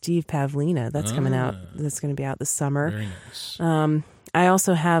book by Steve Pavlina. That's coming out. That's going to be out this summer. Very nice. I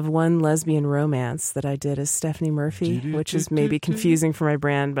also have one lesbian romance that I did as Stephanie Murphy, which is maybe confusing for my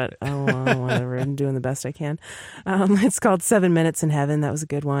brand, but whatever. I'm doing the best I can. It's called 7 Minutes in Heaven. That was a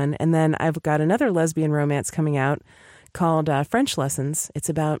good one. And then I've got another lesbian romance coming out called French Lessons. It's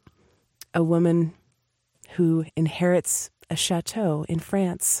about a woman who inherits a chateau in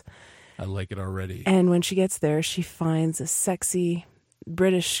France. I like it already. And when she gets there, she finds a sexy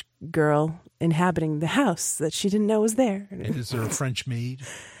British girl inhabiting the house that she didn't know was there. And is there a French maid?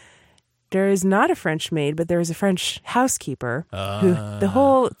 There is not a French maid, but there is a French housekeeper. Who the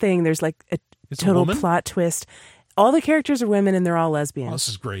whole thing, there's like a It's a total woman? plot twist. All the characters are women and they're all lesbians. Oh, this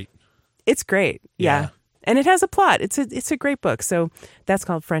is great. It's great. Yeah. Yeah. And it has a plot. It's a great book. So that's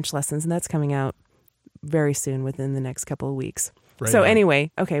called French Lessons, and that's coming out very soon, within the next couple of weeks. Right So on. anyway,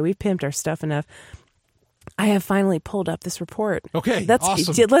 okay, we've pimped our stuff enough. I have finally pulled up this report. Okay,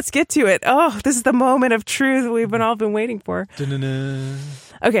 Let's get to it. Oh, this is the moment of truth we've all been waiting for. Da-na-na.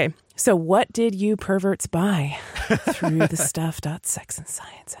 Okay, so what did you perverts buy through the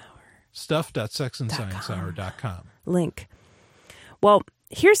stuff.sexandsciencehour Stuff.sexandsciencehour.com. link? Well,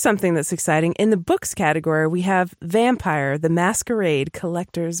 here's something that's exciting. In the books category, we have Vampire: The Masquerade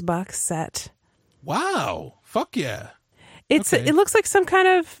Collector's Box Set. Wow. Fuck yeah. It Okay. looks like some kind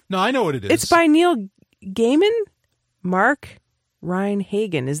of... No, I know what it is. It's by Neil Gaiman. Mark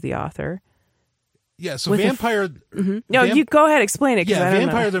Reinhagen is the author. Yeah, so with a Vampire... No, you go ahead, explain it. 'Cause Yeah, I don't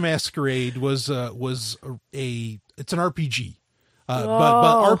Vampire know. the Masquerade was it's an RPG. But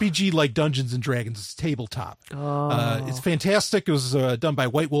Oh. RPG like Dungeons and Dragons. It's tabletop. It's fantastic. It was done by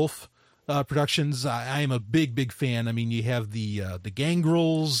White Wolf Productions. I am a big fan. I mean, you have the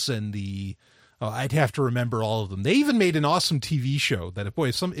Gangrels and the... I'd have to remember all of them. They even made an awesome TV show that,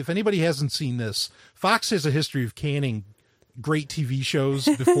 if anybody hasn't seen this, Fox has a history of canning great TV shows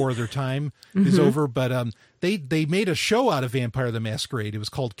before their time is over. But they made a show out of Vampire the Masquerade. It was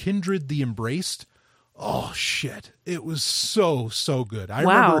called Kindred the Embraced. Oh, shit. It was so good. I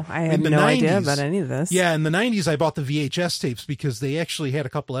Wow, remember I had in the no 90s, idea about any of this. Yeah, in the 90s, I bought the VHS tapes because they actually had a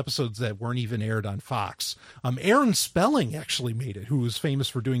couple episodes that weren't even aired on Fox. Aaron Spelling actually made it, who was famous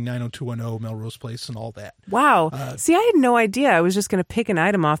for doing 90210, Melrose Place, and all that. Wow. See, I had no idea. I was just going to pick an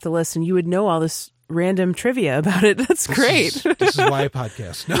item off the list and you would know all this random trivia about it. That's great. This is why I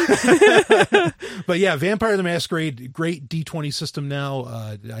podcast. No. But yeah, Vampire the Masquerade, great D20 system now.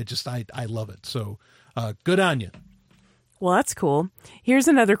 I love it. So good on you. Well, that's cool. Here's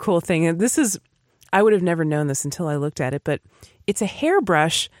another cool thing. And I would have never known this until I looked at it, but it's a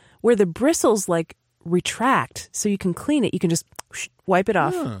hairbrush where the bristles like retract so you can clean it. You can just wipe it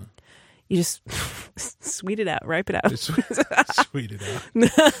off. You just sweet it out, wipe it out. Sweet it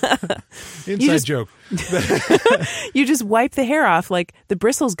out. Inside joke. You just wipe the hair off. Like the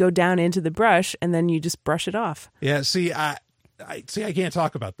bristles go down into the brush and then you just brush it off. Yeah, see, I can't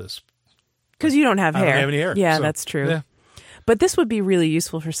talk about this. Because you don't have hair. I don't have any hair. Yeah, so, that's true. Yeah. But this would be really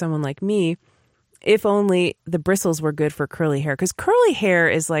useful for someone like me if only the bristles were good for curly hair. Because curly hair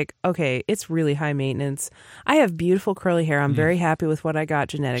is like, okay, it's really high maintenance. I have beautiful curly hair. I'm very happy with what I got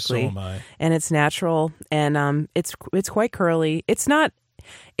genetically. So am I. And it's natural. And it's quite curly. It's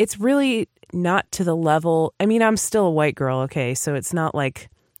really not to the level. I mean, I'm still a white girl, okay? So it's not like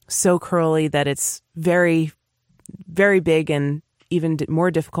so curly that it's very, very big and even more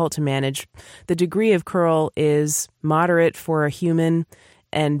difficult to manage. The degree of curl is moderate for a human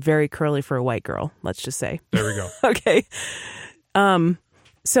and very curly for a white girl, let's just say. There we go. Okay.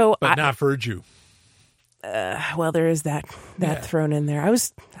 So But not for a Jew. well, there is that thrown in there. I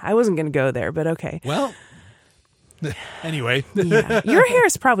wasn't going to go there, but okay. Well, anyway. Yeah. Your hair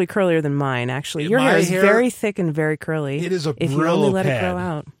is probably curlier than mine, actually. Your My hair is hair- very thick and very curly. It is a if you only Brillo let pad. it grow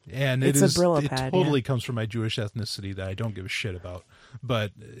out. And It's a Brillo pad, It totally comes from my Jewish ethnicity that I don't give a shit about.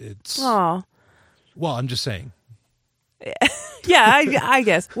 But it's... Aw. Well, I'm just saying. Yeah, I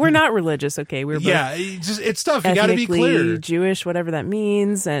guess. We're not religious, okay? We're both Yeah, it's tough. You got to be ethnically clear. Jewish, whatever that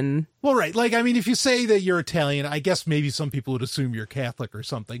means, and Well, right. Like, I mean, if you say that you're Italian, I guess maybe some people would assume you're Catholic or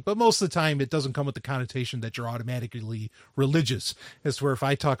something. But most of the time, it doesn't come with the connotation that you're automatically religious. As where if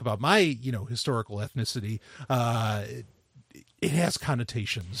I talk about my, historical ethnicity, it has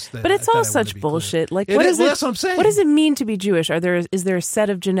connotations. but it's all such bullshit. Like, It what is- is well, it? that's what I'm saying. What does it mean to be Jewish? Is there a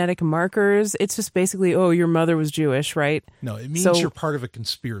set of genetic markers? It's just basically, oh, your mother was Jewish, right? No, it means So- you're part of a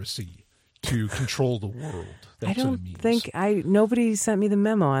conspiracy to control the world. That's I what don't it means. think nobody sent me the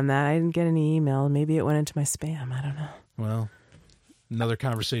memo on that. I didn't get any email. Maybe it went into my spam. I don't know. Well, Another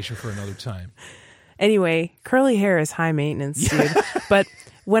conversation for another time. Anyway, curly hair is high maintenance, dude. But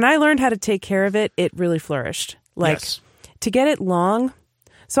when I learned how to take care of it, it really flourished. Like, Yes. to get it long.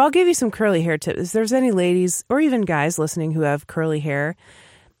 So I'll give you some curly hair tips. If there's any ladies or even guys listening who have curly hair,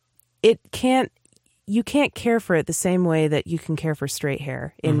 you can't care for it the same way that you can care for straight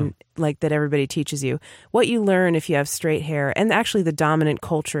hair like that everybody teaches you. What you learn if you have straight hair, and actually the dominant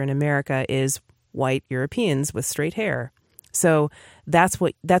culture in America is white Europeans with straight hair. So that's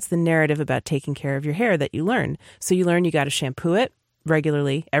the narrative about taking care of your hair that you learn. So you learn you got to shampoo it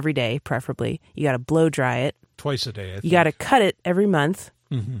regularly, every day, preferably. You got to blow dry it. Twice a day, I think. You got to cut it every month,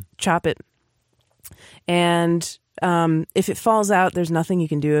 chop it. And if it falls out, there's nothing you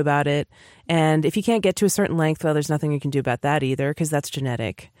can do about it. And if you can't get to a certain length, well, there's nothing you can do about that either, because that's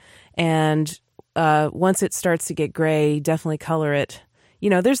genetic. And once it starts to get gray, definitely color it. You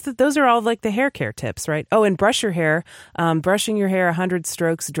know, those are all like the hair care tips, right? Oh, and brush your hair. Brushing your hair 100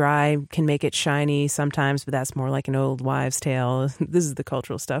 strokes dry can make it shiny sometimes, but that's more like an old wives' tale. This is the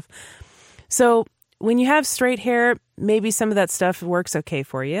cultural stuff. So when you have straight hair, maybe some of that stuff works okay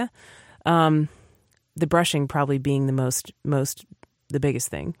for you. The brushing probably being the biggest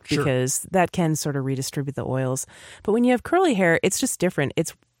thing, because that can sort of redistribute the oils. But when you have curly hair, it's just different.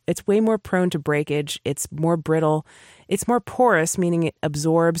 It's way more prone to breakage. It's more brittle. It's more porous, meaning it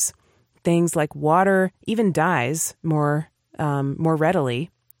absorbs things like water, even dyes more readily.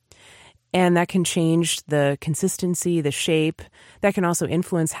 And that can change the consistency, the shape. That can also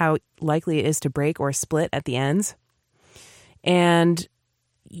influence how likely it is to break or split at the ends. And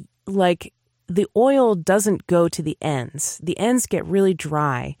like, the oil doesn't go to the ends. The ends get really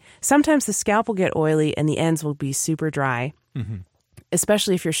dry. Sometimes the scalp will get oily and the ends will be super dry.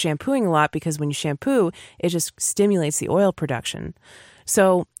 Especially if you're shampooing a lot, because when you shampoo, it just stimulates the oil production.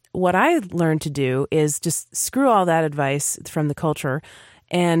 So what I learned to do is just screw all that advice from the culture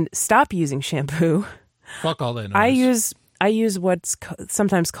and stop using shampoo. Fuck all that noise. I use what's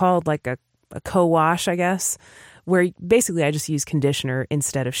sometimes called like a co-wash, I guess, where basically I just use conditioner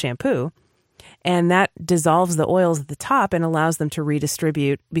instead of shampoo. And that dissolves the oils at the top and allows them to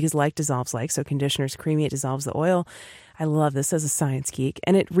redistribute, because like dissolves like. So conditioner's creamy, it dissolves the oil. I love this as a science geek.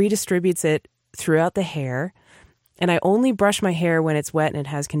 And it redistributes it throughout the hair. And I only brush my hair when it's wet and it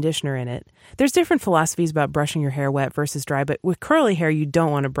has conditioner in it. There's different philosophies about brushing your hair wet versus dry, but with curly hair, you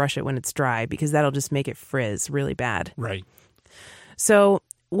don't want to brush it when it's dry, because that'll just make it frizz really bad. Right. So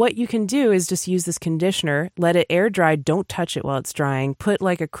what you can do is just use this conditioner, let it air dry, don't touch it while it's drying, put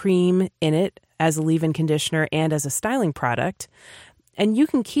like a cream in it as a leave-in conditioner and as a styling product. And you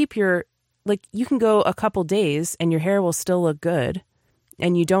can keep you can go a couple days and your hair will still look good,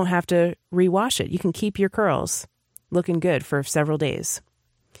 and you don't have to rewash it. You can keep your curls looking good for several days.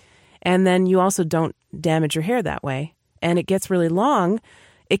 And then you also don't damage your hair that way. And it gets really long.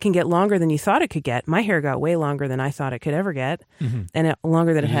 It can get longer than you thought it could get. My hair got way longer than I thought it could ever get, and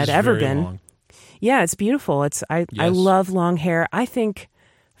longer than it had ever been. Long. Yeah, it's beautiful. I love long hair. I think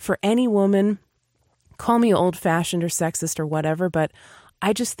for any woman, call me old-fashioned or sexist or whatever, but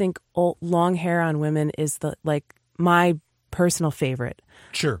I just think long hair on women is my personal favorite.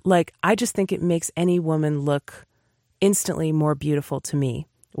 Sure. Like, I just think it makes any woman look instantly more beautiful to me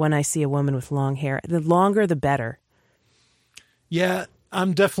when I see a woman with long hair. The longer, the better. Yeah,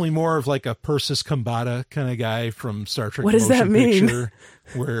 I'm definitely more of like a Persis Khambatta kind of guy from Star Trek. What does that mean? Picture,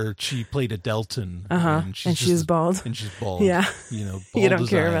 where she played a Delton. And she's bald. And she's bald. Yeah. You know, bald You don't as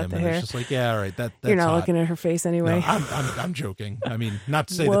care I about am, the and hair. It's just like, yeah, all right, that's You're not hot. looking at her face anyway. No, I'm joking. I mean, not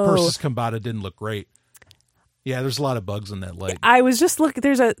to say that Whoa. Persis Khambatta didn't look great. Yeah, there's a lot of bugs in that light. I was just looking.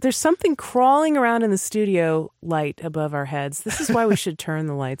 There's something crawling around in the studio light above our heads. This is why we should turn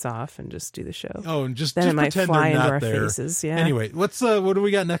the lights off and just do the show. Oh, and just then it might pretend fly they're into not our there. faces. Yeah. Anyway, what do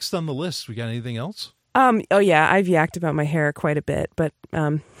we got next on the list? We got anything else? Oh yeah, I've yacked about my hair quite a bit, but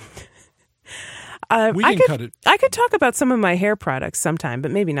We can cut it. I could talk about some of my hair products sometime,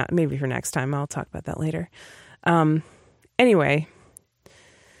 but maybe not. Maybe for next time. I'll talk about that later. Anyway,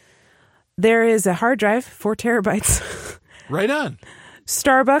 there is a hard drive, 4 terabytes. Right on.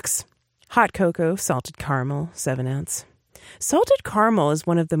 Starbucks, hot cocoa, salted caramel, 7 ounce. Salted caramel is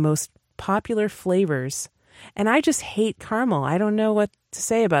one of the most popular flavors, and I just hate caramel. I don't know what to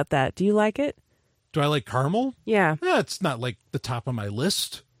say about that. Do you like it? Do I like caramel? Yeah. Yeah, it's not like the top of my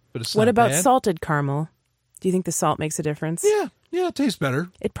list, but it's What not about bad. salted caramel? Do you think the salt makes a difference? Yeah, it tastes better.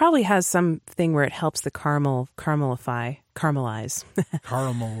 It probably has something where it helps the caramelize.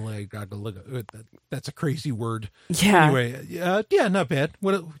 Caramel, I got to look at it. That's a crazy word. Yeah. Anyway, yeah, not bad.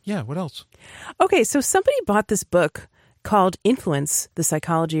 What else? Okay, so somebody bought this book called Influence, The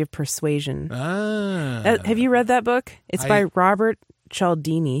Psychology of Persuasion. Ah. Have you read that book? It's by Robert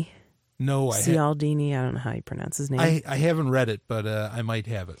Cialdini. No, Cialdini. I don't know how you pronounce his name. I haven't read it, but I might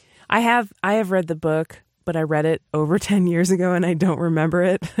have it. I have read the book, but I read it over 10 years ago and I don't remember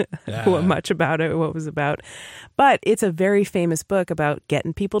it, much about it, what it was about. But it's a very famous book about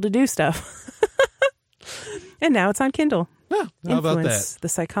getting people to do stuff. And now it's on Kindle. Oh, how about that? The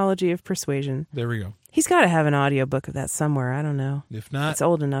Psychology of Persuasion. There we go. He's got to have an audiobook of that somewhere. I don't know. If not, it's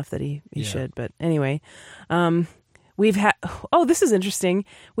old enough that he should. But anyway, we've had, this is interesting.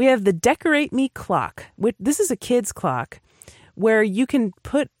 We have the Decorate Me clock. This is a kid's clock where you can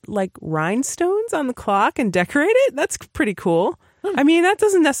put like rhinestones on the clock and decorate it. That's pretty cool. I mean, that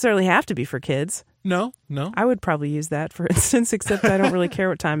doesn't necessarily have to be for kids. No. I would probably use that, for instance, except I don't really care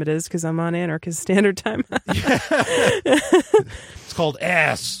what time it is because I'm on Anarchist Standard Time. It's called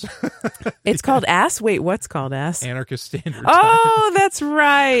ass. It's called ass? Wait, what's called ass? Anarchist Standard Time. Oh, that's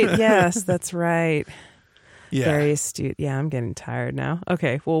right. Yes, that's right. Yeah. Very astute. Yeah, I'm getting tired now.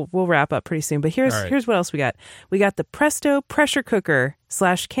 Okay, we'll wrap up pretty soon. But here's what else we got. We got the Presto pressure cooker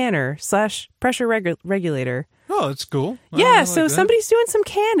 / canner / pressure regulator. Oh, that's cool. Yeah, so somebody's doing some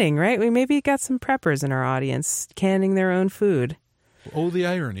canning, right? We maybe got some preppers in our audience canning their own food. Oh, the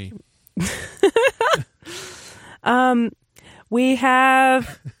irony. We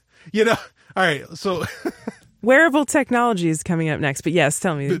have... all right, so... Wearable technology is coming up next, but yes,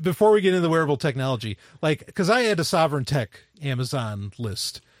 tell me. Before we get into the wearable technology, because I had a Sovereign Tech Amazon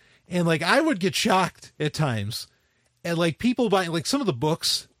list, and I would get shocked at times at people buying some of the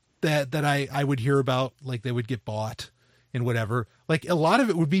books that I would hear about, they would get bought and whatever. A lot of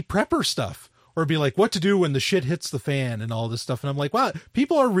it would be prepper stuff, or it'd be what to do when the shit hits the fan and all this stuff. And I'm like, wow,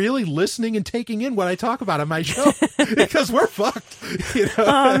 people are really listening and taking in what I talk about on my show because we're fucked.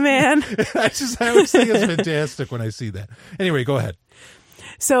 Oh man. I always think it's fantastic when I see that. Anyway, go ahead.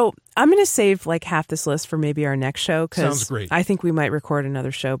 So I'm going to save half this list for maybe our next show. Sounds great. I think we might record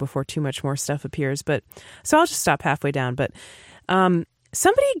another show before too much more stuff appears. So I'll just stop halfway down. But,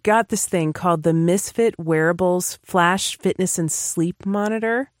 somebody got this thing called the Misfit Wearables Flash Fitness and Sleep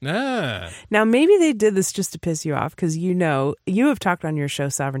Monitor. Ah. Now, maybe they did this just to piss you off because you have talked on your show,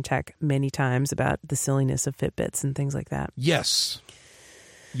 Sovereign Tech, many times about the silliness of Fitbits and things like that. Yes.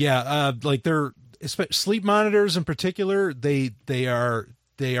 Yeah, they're sleep monitors in particular, they are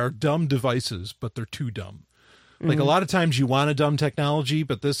dumb devices, but they're too dumb. A lot of times you want a dumb technology,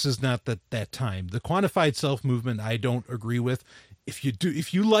 but this is not that time. The quantified self movement I don't agree with.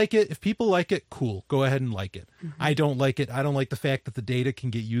 If you like it, if people like it, cool. Go ahead and like it. Mm-hmm. I don't like it. I don't like the fact that the data can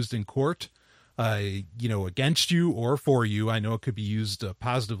get used in court, against you or for you. I know it could be used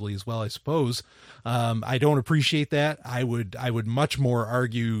positively as well, I suppose. I don't appreciate that. I would much more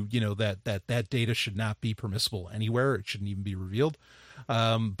argue, that data should not be permissible anywhere. It shouldn't even be revealed.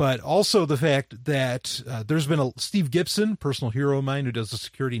 But also the fact that there's been Steve Gibson, personal hero of mine, who does the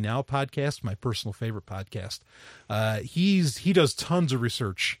Security Now podcast, my personal favorite podcast. He does tons of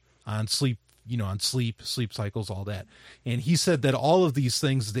research on sleep, sleep cycles, all that. And he said that all of these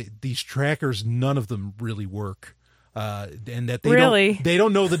things, these trackers, none of them really work. And that they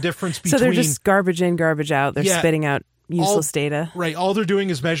don't know the difference between. So they're just garbage in, garbage out. They're spitting out useless data. Right. All they're doing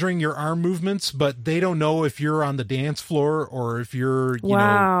is measuring your arm movements, but they don't know if you're on the dance floor or if you're, if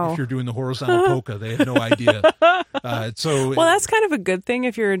you're doing the horizontal polka. They have no idea. Well, that's kind of a good thing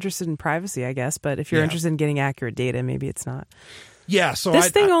if you're interested in privacy, I guess. But if you're interested in getting accurate data, maybe it's not. Yeah. So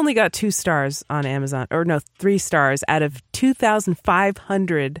this thing only got 2 stars on Amazon, or no, 3 stars out of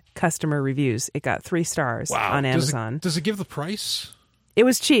 2,500 customer reviews. It got 3 stars on Amazon. Does it give the price? It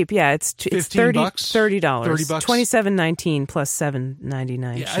was cheap, yeah. It's $30. $30. $27.19 plus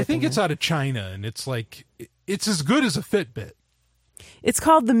 $7.99. Yeah, I think it's out of China, and it's it's as good as a Fitbit. It's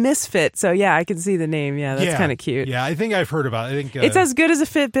called the Misfit, so yeah, I can see the name. Yeah, that's kind of cute. Yeah, I think I've heard about it. I think it's as good as a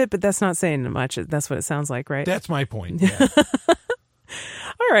Fitbit, but that's not saying much. That's what it sounds like, right? That's my point. Yeah.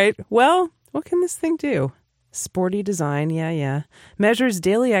 All right. Well, what can this thing do? Sporty design, yeah. Measures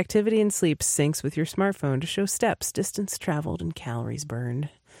daily activity and sleep, syncs with your smartphone to show steps, distance traveled, and calories burned.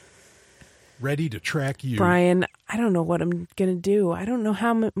 Ready to track you. Brian, I don't know what I'm going to do. I don't know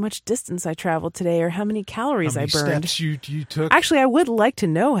how much distance I traveled today or how many calories I burned. Steps you took? Actually, I would like to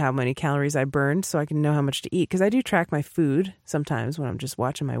know how many calories I burned so I can know how much to eat, because I do track my food sometimes when I'm just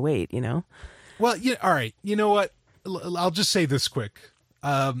watching my weight, Well, yeah, all right. You know what? I'll just say this quick.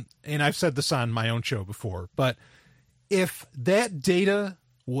 And I've said this on my own show before, but if that data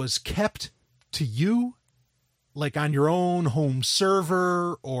was kept to you, on your own home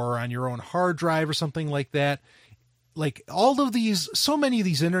server or on your own hard drive or something like that, all of these, so many of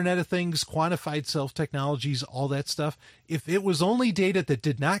these Internet of Things, quantified self technologies, all that stuff, if it was only data that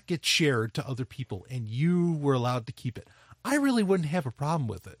did not get shared to other people and you were allowed to keep it, I really wouldn't have a problem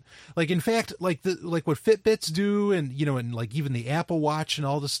with it. Like, in fact, like what Fitbits do, and, you know, and like even the Apple Watch and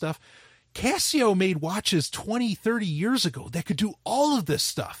all this stuff, Casio made watches 20, 30 years ago that could do all of this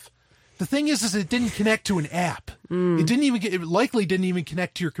stuff. The thing is it didn't connect to an app. It likely didn't even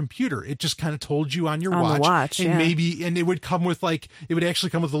connect to your computer. It just kind of told you on your watch. And and it would come with it would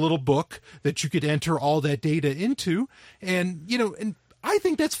actually come with a little book that you could enter all that data into. And, you know, and I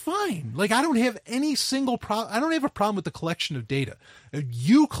think that's fine. Like, I don't have any single problem. I don't have a problem with the collection of data,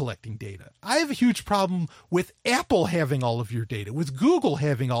 you collecting data. I have a huge problem with Apple having all of your data, with Google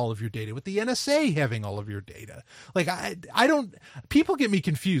having all of your data, with the NSA having all of your data. Like, I don't, people get me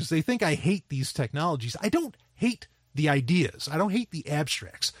confused. They think I hate these technologies. I don't hate the ideas. I don't hate the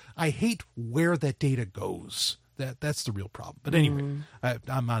abstracts. I hate where that data goes. That's the real problem. But anyway,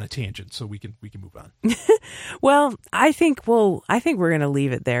 I'm on a tangent, so we can move on. Well, I think we're going to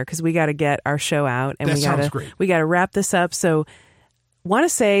leave it there because we got to get our show out, and we got to wrap this up. So, want to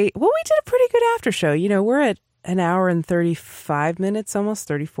say, well, we did a pretty good after show. You know, we're at an hour and 35 minutes, almost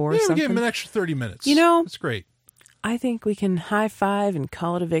 34. Yeah, something. We gave him an extra 30 minutes. You know, it's great. I think we can high five and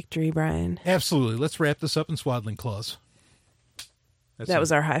call it a victory, Brian. Absolutely. Let's wrap this up in swaddling claws. That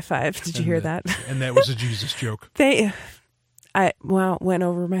was our high five. Did you hear that? And that was a Jesus joke. Went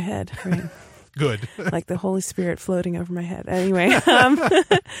over my head. Right? Good. Like the Holy Spirit floating over my head. Anyway,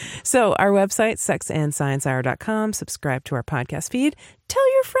 so our website, sexandsciencehour.com. Subscribe to our podcast feed.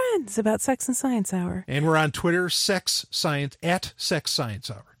 Tell your friends about Sex and Science Hour. And we're on Twitter, Sex Science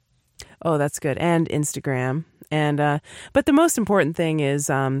Hour. Oh, that's good. And Instagram. And but the most important thing is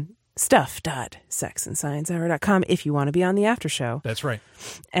stuff.sexandsciencehour.com if you want to be on the after show. That's right.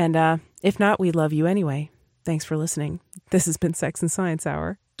 And if not, we love you anyway. Thanks for listening. This has been Sex and Science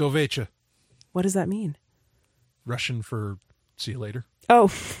Hour. Do vecha. What does that mean? Russian for see you later.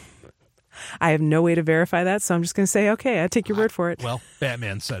 Oh, I have no way to verify that, so I'm just going to say, okay, I take your word for it. Well,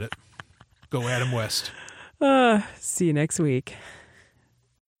 Batman said it. Go Adam West. See you next week.